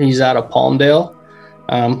Manor. He's out of Palmdale.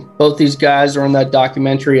 Both these guys are in that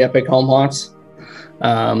documentary Epic Home Haunts.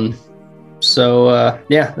 Yeah,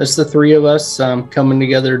 that's the three of us coming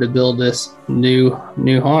together to build this new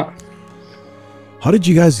haunt. How did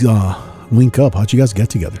you guys link up? How'd you guys get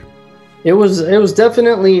together? It was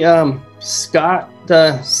definitely Scott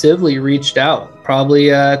Sibley reached out.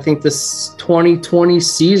 Probably I think this 2020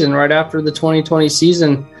 season, right after the 2020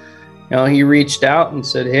 season, he reached out and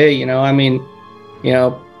said, "Hey,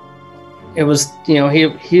 it was,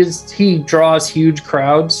 he draws huge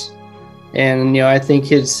crowds, and I think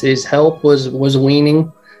his help was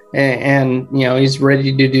waning, and he's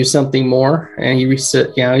ready to do something more." And he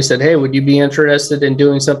said, "Hey, would you be interested in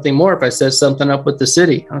doing something more if I set something up with the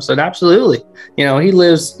city?" I said, "Absolutely." He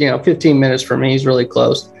lives 15 minutes from me. He's really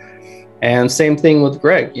close. And same thing with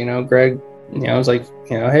Greg. Greg, I was like,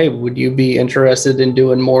 "Hey, would you be interested in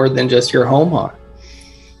doing more than just your home haunt?"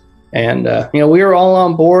 And we were all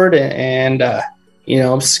on board. And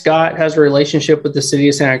Scott has a relationship with the city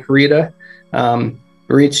of Santa Clarita.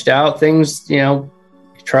 Reached out, things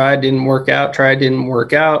tried, didn't work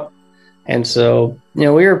out. And so we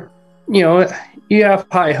were, you have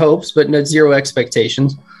high hopes but no zero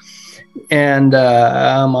expectations. And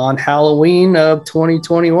on Halloween of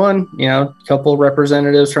 2021, a couple of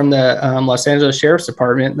representatives from the Los Angeles Sheriff's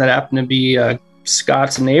Department that happened to be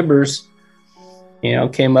Scott's neighbors,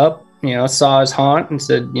 came up, saw his haunt and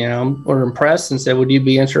said, were impressed and said, "Would you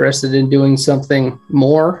be interested in doing something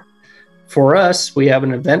more for us? We have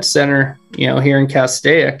an event center, here in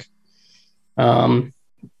Castaic. And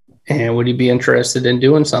would you be interested in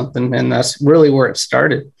doing something?" And that's really where it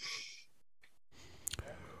started.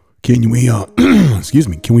 Can we, excuse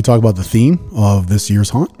me, can we talk about the theme of this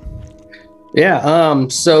year's haunt? Yeah.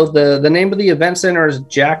 So the name of the event center is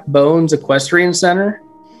Jack Bones Equestrian Center.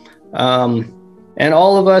 And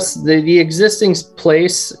all of us, the existing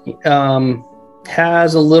place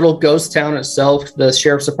has a little ghost town itself. The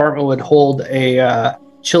sheriff's department would hold a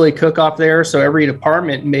chili cook-off there. So every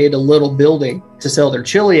department made a little building to sell their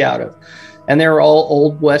chili out of. And they were all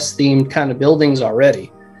Old West themed kind of buildings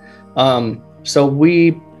already. So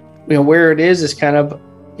we, where it is kind of,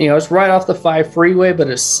 it's right off the 5 freeway, but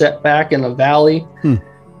it's set back in a valley.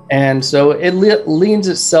 And so it leans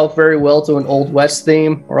itself very well to an Old West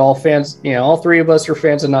theme. We're all fans, all three of us are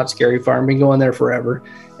fans of Not Scary Farm, been going there forever.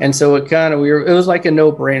 And so it was like a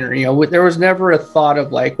no-brainer. There was never a thought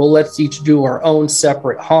of like, well, let's each do our own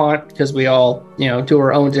separate haunt, because we all, do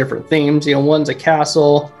our own different themes. One's a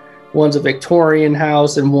castle, one's a Victorian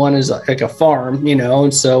house, and one is like a farm,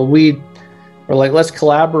 And so we're like, let's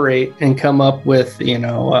collaborate and come up with,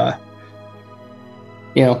 a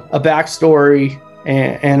backstory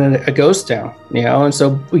and a ghost town, and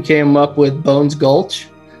so we came up with Bones Gulch,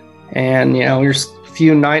 and we're a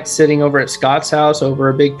few nights sitting over at Scott's house over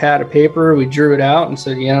a big pad of paper. We drew it out and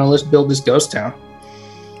said, let's build this ghost town.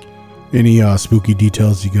 Any spooky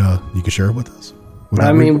details you can share with us?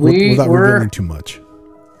 Without revealing too much.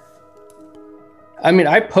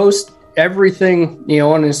 I post everything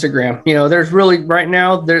on Instagram. There's really right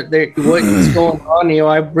now what's going on.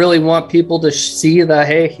 I really want people to see that,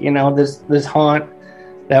 hey, this haunt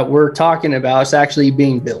that we're talking about is actually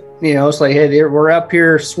being built. It's like, hey, we're up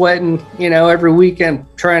here sweating every weekend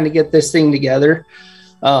trying to get this thing together.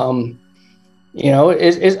 I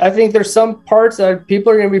think there's some parts that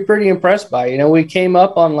people are going to be pretty impressed by. We came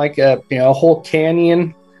up on like a whole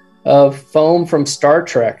canyon of foam from Star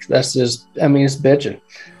Trek. That's just, it's bitching.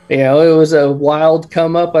 It was a wild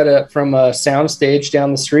come up from a soundstage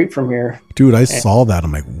down the street from here. Dude, I saw that.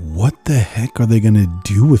 I'm like, what the heck are they going to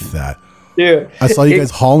do with that? Dude, I saw you guys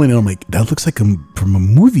hauling and I'm like, that looks like from a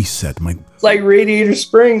movie set. I'm like, it's like Radiator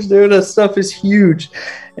Springs, dude. That stuff is huge.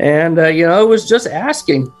 And, it was just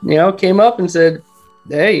asking, came up and said,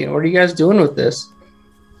 "Hey, what are you guys doing with this?"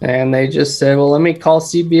 And they just said, "Well, let me call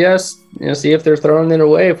CBS, see if they're throwing it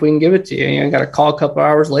away, if we can give it to you. You know, got to call a couple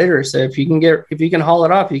hours later, say if you can haul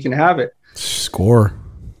it off, you can have it. Score.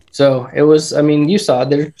 So it was, I mean, you saw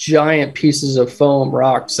they're giant pieces of foam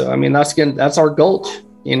rock. So I mean, that's our Gulch,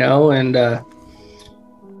 you know, and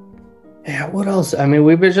yeah, what else? I mean,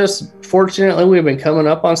 fortunately we've been coming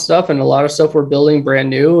up on stuff, and a lot of stuff we're building brand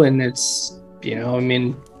new, and it's, you know, I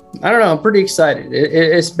mean, I don't know, I'm pretty excited.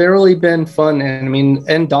 It's really been fun, and I mean,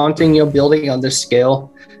 and daunting, you know, building on this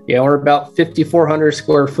scale. You know, we're about 5,400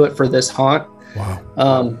 square foot for this haunt.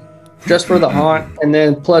 Wow. Just for the haunt, and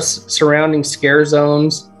then plus surrounding scare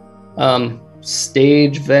zones,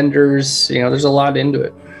 stage, vendors, you know, there's a lot into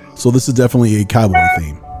it. So this is definitely a cowboy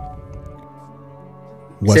theme.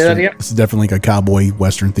 Western, say that again? This is definitely like a cowboy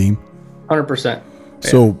Western theme. 100%.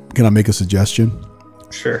 So can I make a suggestion?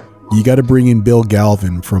 Sure. You got to bring in Bill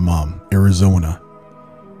Galvin from Arizona,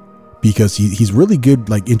 because he's really good,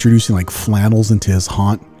 like introducing like flannels into his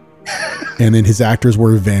haunt. And then his actors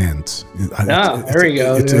wear Vans. There you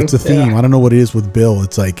go. It's a theme. Yeah. I don't know what it is with Bill.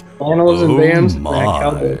 It's like flannels and Vans.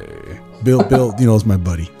 Bill, you know, is my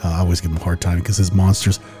buddy. I always give him a hard time because his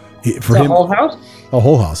monsters. For him, whole house. A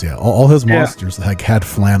whole house, yeah. All his monsters like had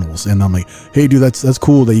flannels, and I'm like, hey, dude, that's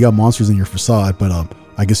cool that you got monsters in your facade, but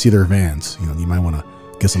I can see their Vans. You know, you might want to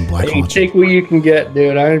get some black. Hey, take what you can get,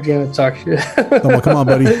 dude. I ain't gonna talk shit. Come on,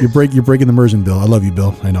 buddy. You're breaking the immersion, Bill. I love you,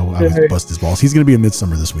 Bill. I know I was bust his balls. He's gonna be in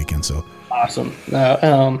Midsummer this weekend, so awesome.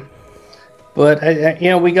 But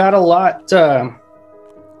you know, we got a lot. I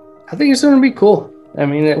think it's gonna be cool. I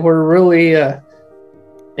mean, we're really,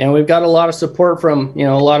 and we've got a lot of support from, you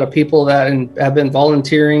know, a lot of people that have been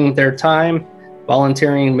volunteering their time,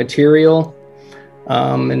 volunteering material,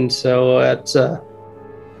 and so it's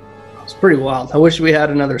pretty wild. I wish we had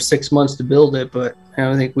another 6 months to build it, but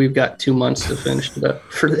I think we've got 2 months to finish it up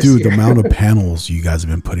for this Dude, year. The amount of panels you guys have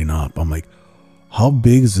been putting up, I'm like, how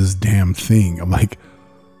big is this damn thing? I'm like,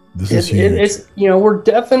 this is huge. It's, you know, we're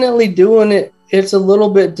definitely doing it. It's a little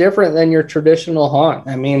bit different than your traditional haunt.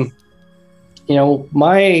 I mean, you know,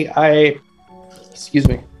 my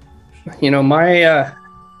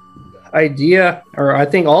idea, or I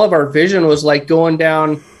think all of our vision was like going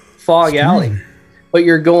down Fog Alley, but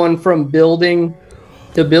you're going from building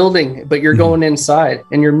to building, but you're going inside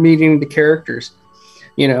and you're meeting the characters,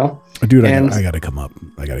 you know. Dude, I gotta come up.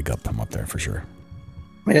 I gotta come up there for sure.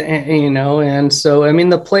 And, you know, and so I mean,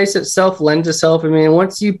 the place itself lends itself. I mean,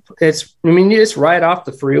 it's right off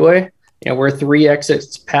the freeway. You know, we're 3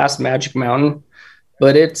 exits past Magic Mountain,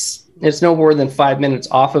 but it's no more than 5 minutes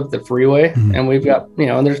off of the freeway, and we've got, you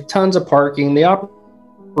know, and there's tons of parking. The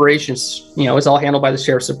operations, you know, it's all handled by the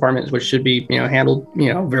sheriff's department, which should be, you know, handled,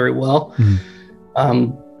 you know, very well.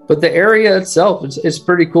 But the area itself is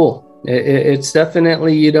pretty cool. It's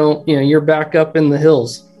definitely, you're back up in the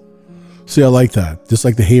hills. See, I like that. Just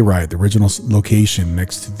like the Hayride, the original location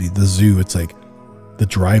next to the zoo. It's like the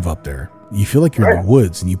drive up there. You feel like you're in the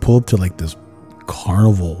woods, and you pull up to like this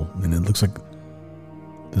carnival, and it looks like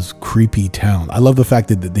this creepy town. I love the fact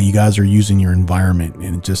that you guys are using your environment,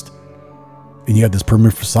 and you have this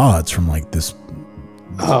permanent facades from like this.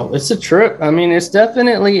 Oh, it's a trip. I mean,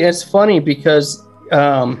 it's funny because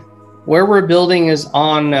where we're building is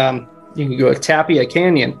on, you can go to Tapia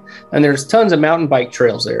Canyon, and there's tons of mountain bike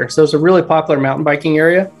trails there. So it's a really popular mountain biking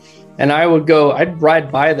area. And I'd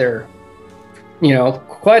ride by there, you know,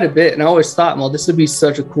 quite a bit. And I always thought, well, this would be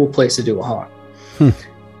such a cool place to do a haunt.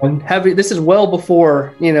 And this is well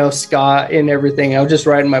before, you know, Scott and everything. I was just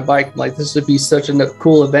riding my bike, like, this would be such a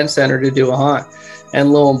cool event center to do a haunt.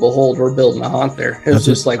 And lo and behold, we're building a haunt there. It was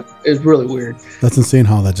just like, it was really weird. That's insane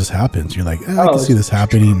how that just happens. You're like, I can see this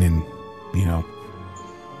happening, and, you know.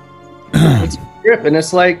 It's a trip, and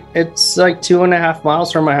it's like 2.5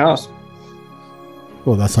 miles from my house.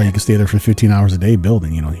 Well, that's how you can stay there for 15 hours a day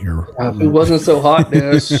building, you know. If it wasn't so hot,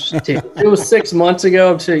 it was 6 months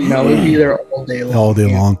ago, so, you know, we'd be there all day long. All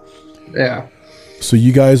day long. Yeah. So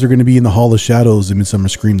you guys are going to be in the Hall of Shadows in Midsummer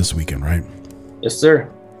Scream this weekend, right? Yes, sir.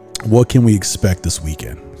 What can we expect this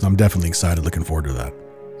weekend? I'm definitely excited, looking forward to that.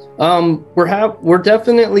 We're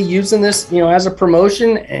definitely using this, you know, as a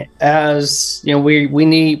promotion, as, you know, we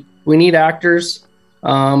need actors. You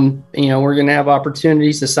know, we're going to have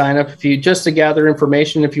opportunities to sign up just to gather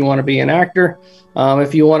information if you want to be an actor.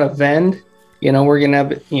 If you want to vend, you know, we're going to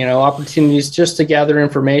have, you know, opportunities just to gather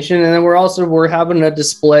information. And then we're having a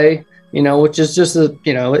display, you know, which is just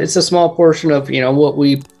it's a small portion of, you know, what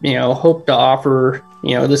we, you know, hope to offer,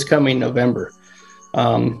 you know, this coming November.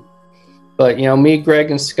 But, you know, me, Greg,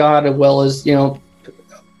 and Scott, as well as, you know,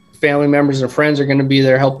 family members and friends are going to be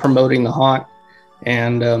there help promoting the haunt.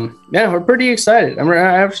 And yeah, we're pretty excited. I'm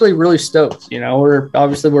actually really stoked. You know, we're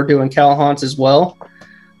doing Cal haunts as well.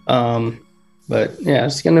 But yeah,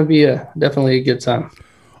 it's gonna be definitely a good time.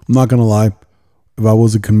 I'm not gonna lie. If I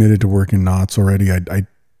wasn't committed to working knots already,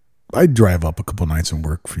 I'd drive up a couple nights and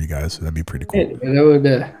work for you guys. That'd be pretty cool.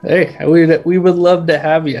 We would love to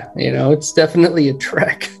have you. You know, it's definitely a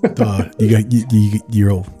trek. You'll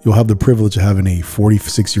have the privilege of having a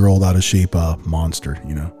 46-year-old out of shape monster.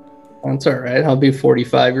 You know. That's all right. I'll be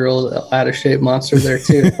 45-year-old out of shape monster there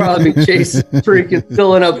too. Probably be chasing, freaking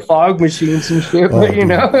filling up fog machines and shit. But you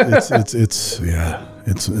know, it's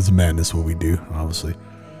madness what we do. Obviously.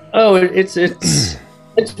 Oh,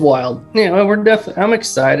 it's wild. You know, I'm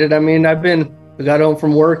excited. I mean, I got home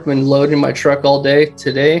from work, been loading my truck all day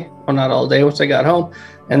today. Well, not all day once I got home.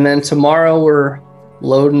 And then tomorrow we're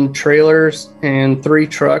loading trailers and 3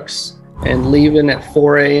 trucks and leaving at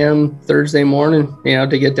 4 a.m. Thursday morning, you know,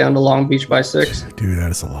 to get down to Long Beach by 6. Dude,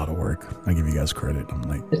 that is a lot of work. I give you guys credit. I'm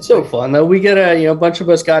like, it's so fun though. We get a bunch of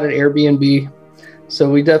us got an Airbnb. So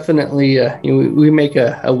we definitely, we make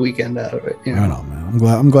a weekend out of it. You know? I know, man.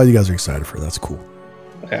 I'm glad you guys are excited for it. That's cool.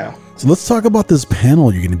 Yeah. So let's talk about this panel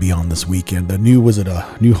you're going to be on this weekend. Was it a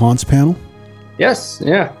new haunts panel? Yes.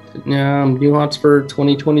 Yeah. New haunts for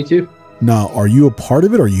 2022. Now, are you a part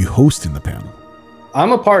of it or are you hosting the panel?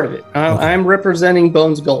 I'm a part of it. Okay. I'm representing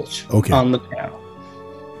Bones Gulch on the panel.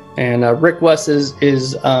 And Rick West is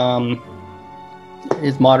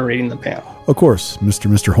moderating the panel. Of course,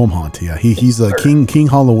 Mr. Home Haunt. Yeah, he's a King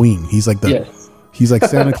Halloween. He's like he's like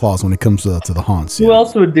Santa Claus when it comes to the haunts. Who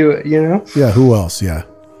else would do it? You know? Yeah, who else? Yeah.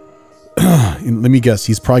 Let me guess.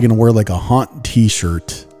 He's probably gonna wear like a haunt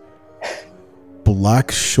T-shirt, black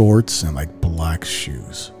shorts, and like black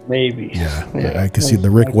shoes. Maybe. Yeah. I can see the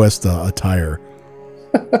Rick West attire.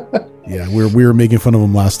 Yeah, we were making fun of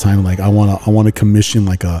him last time. Like, I want to commission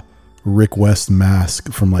like a Rick West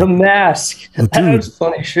mask from like the mask. Oh, dude, that was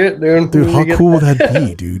funny shit, dude. Dude, how cool would that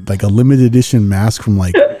be, dude? Like a limited edition mask from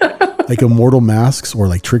like Immortal Masks or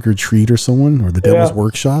like Trick or Treat or someone or the Devil's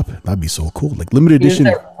Workshop. That'd be so cool. Like limited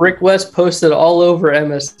edition. Rick West posted all over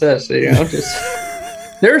MSS. You know, just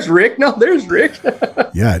there's Rick. No, there's Rick.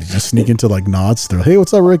 Yeah, just sneak into like nods. They're like, hey,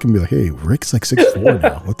 what's up, Rick? And be like, hey, Rick's like 6'4"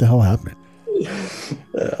 now. What the hell happened?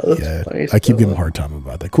 Yeah, I keep giving him a hard time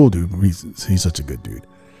about that. Cool dude. He's such a good dude.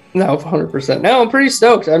 No, 100%. No, I'm pretty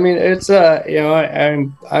stoked. I mean, it's I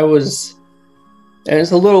was, and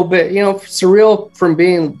it's a little bit, surreal from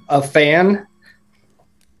being a fan,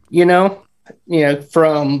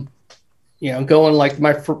 from, going like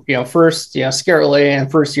my, first, Scarlet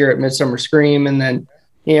and first year at Midsummer Scream. And then,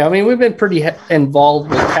 we've been pretty involved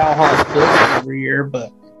with Cal Haunts building every year,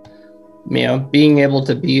 but, being able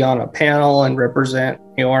to be on a panel and represent,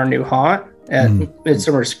 our new haunt at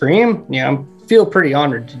Midsummer Scream, I feel pretty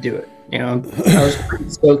honored to do it. I was pretty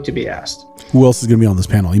stoked to be asked. Who else is going to be on this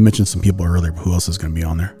panel? You mentioned some people earlier, but who else is going to be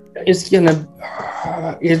on there? It's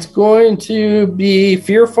going to be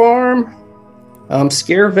Fear Farm,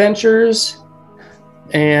 Scare Ventures,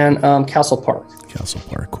 and Castle Park. Castle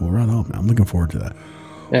Park, cool. Right on, man. I'm looking forward to that.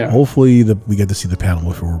 Yeah. Hopefully we get to see the panel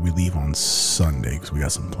before we leave on Sunday because we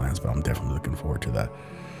got some plans, but I'm definitely looking forward to that.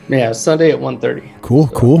 Yeah, Sunday at 1:30.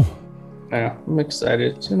 Cool. Yeah, I'm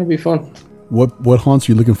excited. It's going to be fun. What haunts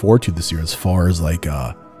are you looking forward to this year as far as like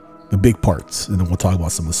the big parts? And then we'll talk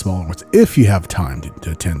about some of the smaller ones if you have time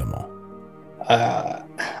to attend them all.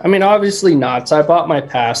 Obviously Knott's. I bought my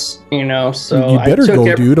pass, so you better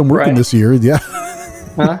go, dude. I'm working this year. Yeah.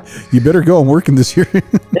 Huh? You better go. I'm working this year.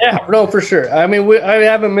 Yeah, no, for sure. I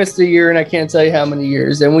haven't missed a year, and I can't tell you how many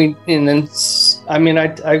years. I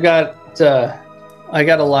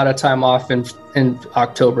got a lot of time off in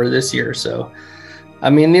October this year. So,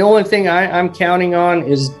 the only thing I'm counting on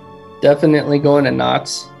is definitely going to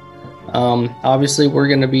Knott's. Obviously, we're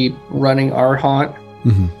going to be running our haunt.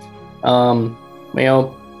 Mm-hmm.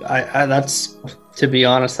 That's, to be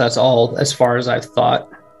honest, that's all as far as I've thought.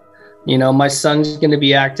 My son's going to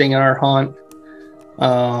be acting in our haunt.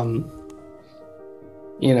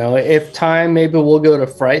 If time, maybe we'll go to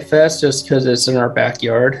Fright Fest just because it's in our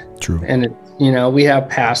backyard. True. And we have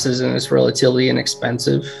passes and it's relatively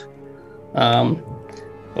inexpensive.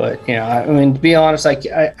 But to be honest,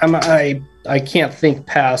 I can't think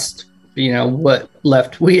past what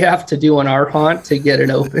left we have to do on our haunt to get it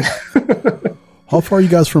open. How far are you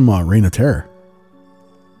guys from Reign of Terror?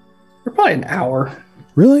 We're probably an hour.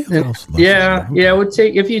 Really? Yeah. It would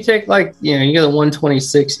take, if you take you go the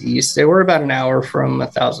 126 east, we're about an hour from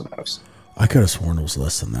Thousand Oaks. I could have sworn it was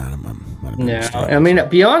less than that. To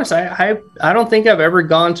be honest, I don't think I've ever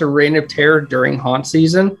gone to Reign of Terror during haunt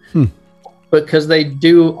season because they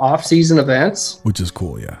do off-season events, which is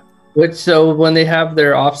cool. Yeah. So when they have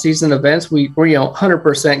their off-season events, we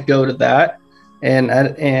 100% go to that.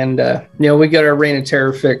 and we got our Reign of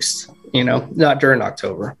Terror fixed. Not during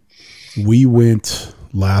October. We went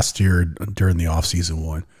last year during the off-season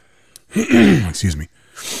one. Excuse me.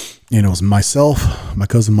 It was myself, my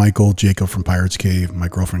cousin Michael, Jacob from Pirates Cave, my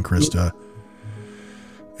girlfriend Krista,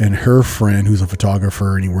 and her friend who's a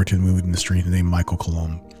photographer and he worked in the movie industry named Michael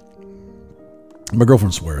Colomb. My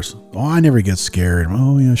girlfriend swears, "Oh, I never get scared."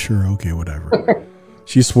 "Oh, yeah, sure. Okay, whatever."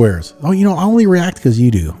 She swears, "Oh, I only react because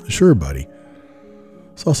you do." "Sure, buddy."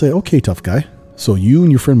 So I'll say, "Okay, tough guy. So you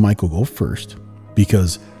and your friend Michael go first,"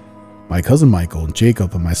 because my cousin Michael and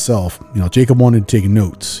Jacob and myself, Jacob wanted to take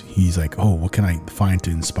notes. He's like, "Oh, what can I find to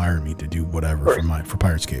inspire me to do whatever for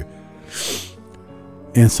Pirates Cave?"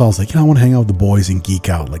 And so I was like, I want to hang out with the boys and geek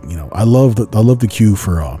out. Like, I love the queue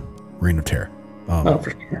for Reign of Terror.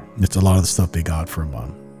 For sure. It's a lot of the stuff they got from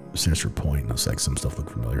Sinister Point. It's like some stuff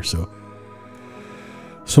looked familiar. So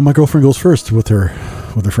my girlfriend goes first with her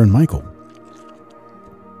friend Michael.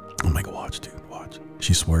 I'm like, "Watch, dude, watch."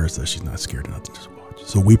 She swears that she's not scared of nothing. Just watch.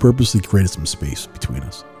 So we purposely created some space between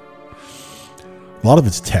us. A lot of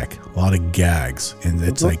it's tech, a lot of gags, and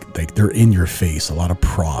it's like they're in your face. A lot of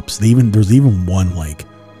props. There's even one like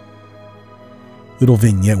little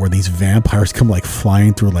vignette where these vampires come like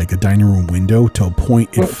flying through like a dining room window to a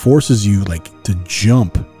point it forces you like to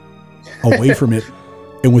jump away from it.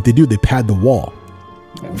 And what they do, they pad the wall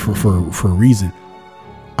for a reason.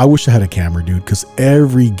 I wish I had a camera, dude, because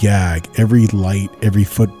every gag, every light, every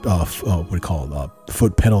foot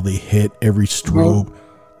foot pedal they hit, every strobe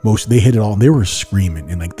motion, they hit it all. And they were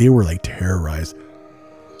screaming and like they were like terrorized.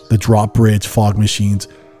 The drop bridge, fog machines.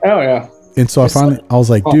 Oh yeah. And so I was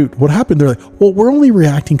like, dude, what happened? They're like, well, we're only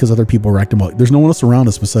reacting because other people are reacting. But there's no one else around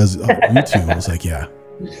us besides you two. I was like, yeah.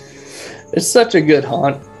 It's such a good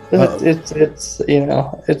haunt.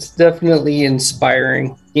 It's definitely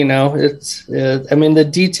inspiring. The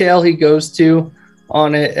detail he goes to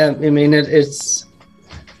on it. I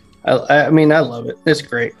love it. It's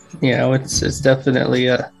great. It's definitely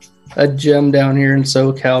a gem down here in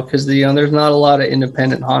SoCal because there's not a lot of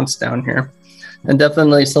independent haunts down here. And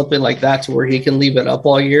definitely something like that to where he can leave it up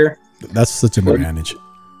all year. That's such an advantage.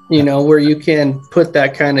 Where you can put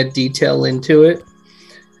that kind of detail into it.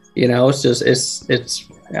 It's just, it's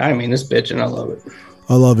bitching. I love it.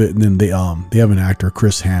 I love it. And then they have an actor,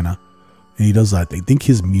 Chris Hanna, and he does, I think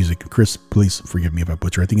his music, Chris, please forgive me if I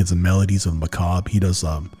butcher. I think it's the Melodies of Macabre. He does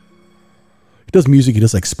music. He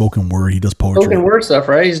does like spoken word. He does poetry. Spoken word stuff,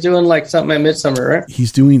 right? He's doing like something at Midsummer, right?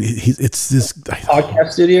 It's this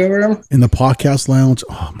podcast studio over him in the podcast lounge.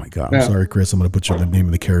 Oh my God. I'm sorry, Chris. I'm going to butcher the name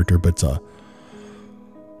of the character, but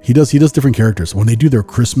he does different characters. When they do their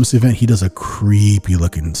Christmas event, he does a creepy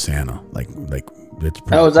looking Santa. Like it's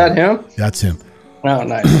pretty is that him? That's him. Oh,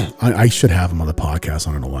 nice. I should have him on the podcast.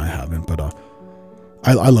 I don't know why I haven't, but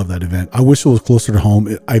I love that event. I wish it was closer to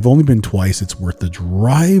home. I've only been twice. It's worth the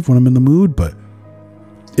drive when I'm in the mood, but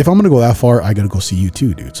if I'm going to go that far, I got to go see you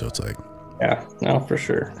too, dude. So it's like, yeah, no, for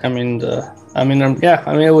sure.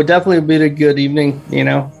 It would definitely be a good evening,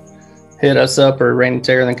 hit us up or Reign of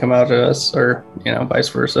Terror, then come out to us or, vice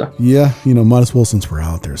versa. Yeah. Might as well since we're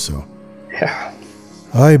out there. So yeah.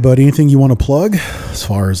 All right, buddy. Anything you want to plug as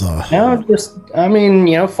far as No, just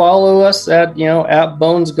follow us at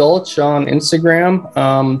Bones Gulch on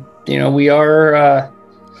Instagram. We are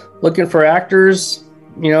looking for actors.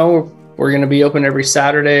 We're going to be open every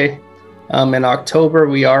Saturday. In October,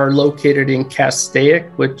 we are located in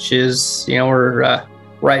Castaic, which is we're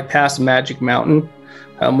right past Magic Mountain.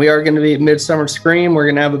 We are going to be at Midsummer Scream. We're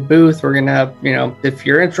going to have a booth. We're going to have, if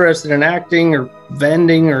you're interested in acting or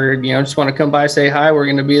vending or, just want to come by, say hi, we're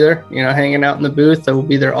going to be there, hanging out in the booth. We'll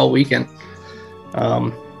be there all weekend.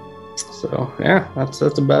 So yeah,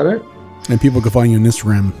 that's about it. And people can find you on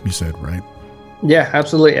Instagram, you said, right? Yeah,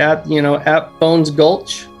 absolutely. At Bones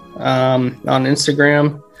Gulch, on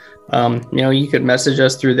Instagram. You could message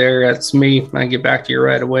us through there. That's me. I get back to you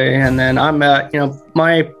right away. And then I'm at,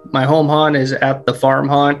 my home haunt is at the Farm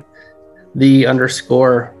Haunt,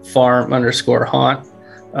 _farm_haunt.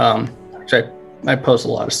 Which I post a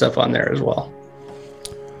lot of stuff on there as well.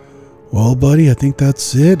 Well, buddy, I think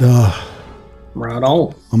that's it. Right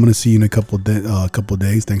on. I'm going to see you in a couple of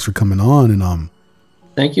days. Thanks for coming on. And,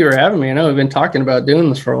 thank you for having me. I know we've been talking about doing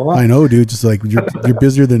this for a while. I know, dude. Just like you're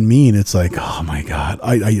busier than me, and it's like, oh my God.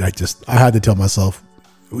 I had to tell myself,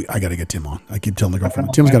 I got to get Tim on. I keep telling my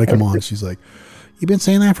girlfriend, Tim's got to come on. She's like, you've been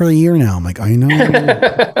saying that for a year now. I'm like, I know.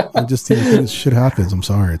 I just shit happens. I'm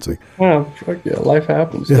sorry. It's like, oh, fuck yeah, life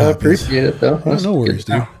happens. I appreciate it though. No worries,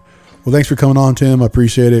 dude. Well, thanks for coming on, Tim. I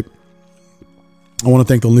appreciate it. I want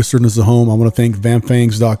to thank the listeners at home. I want to thank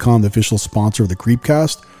vanfangs.com, the official sponsor of the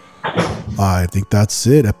Creepcast. I think that's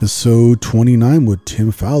it. Episode 29 with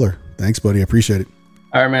Tim Fowler. Thanks, buddy. I appreciate it.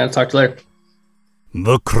 All right, man. I'll talk to you later.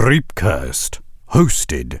 The Creepcast,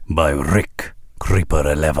 hosted by Rick Creeper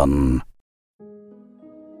 11.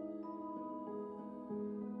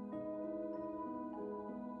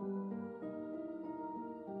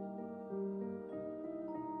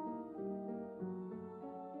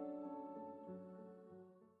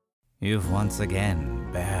 You've once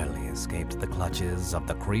again barely escaped the clutches of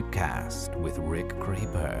the Creepcast with Rick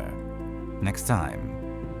Creeper. Next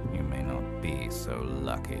time, you may not be so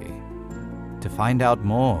lucky. To find out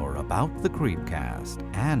more about the Creepcast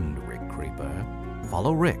and Rick Creeper,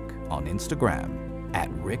 follow Rick on Instagram at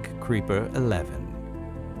RickCreeper11.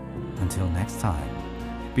 Until next time,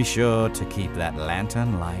 be sure to keep that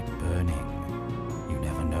lantern light burning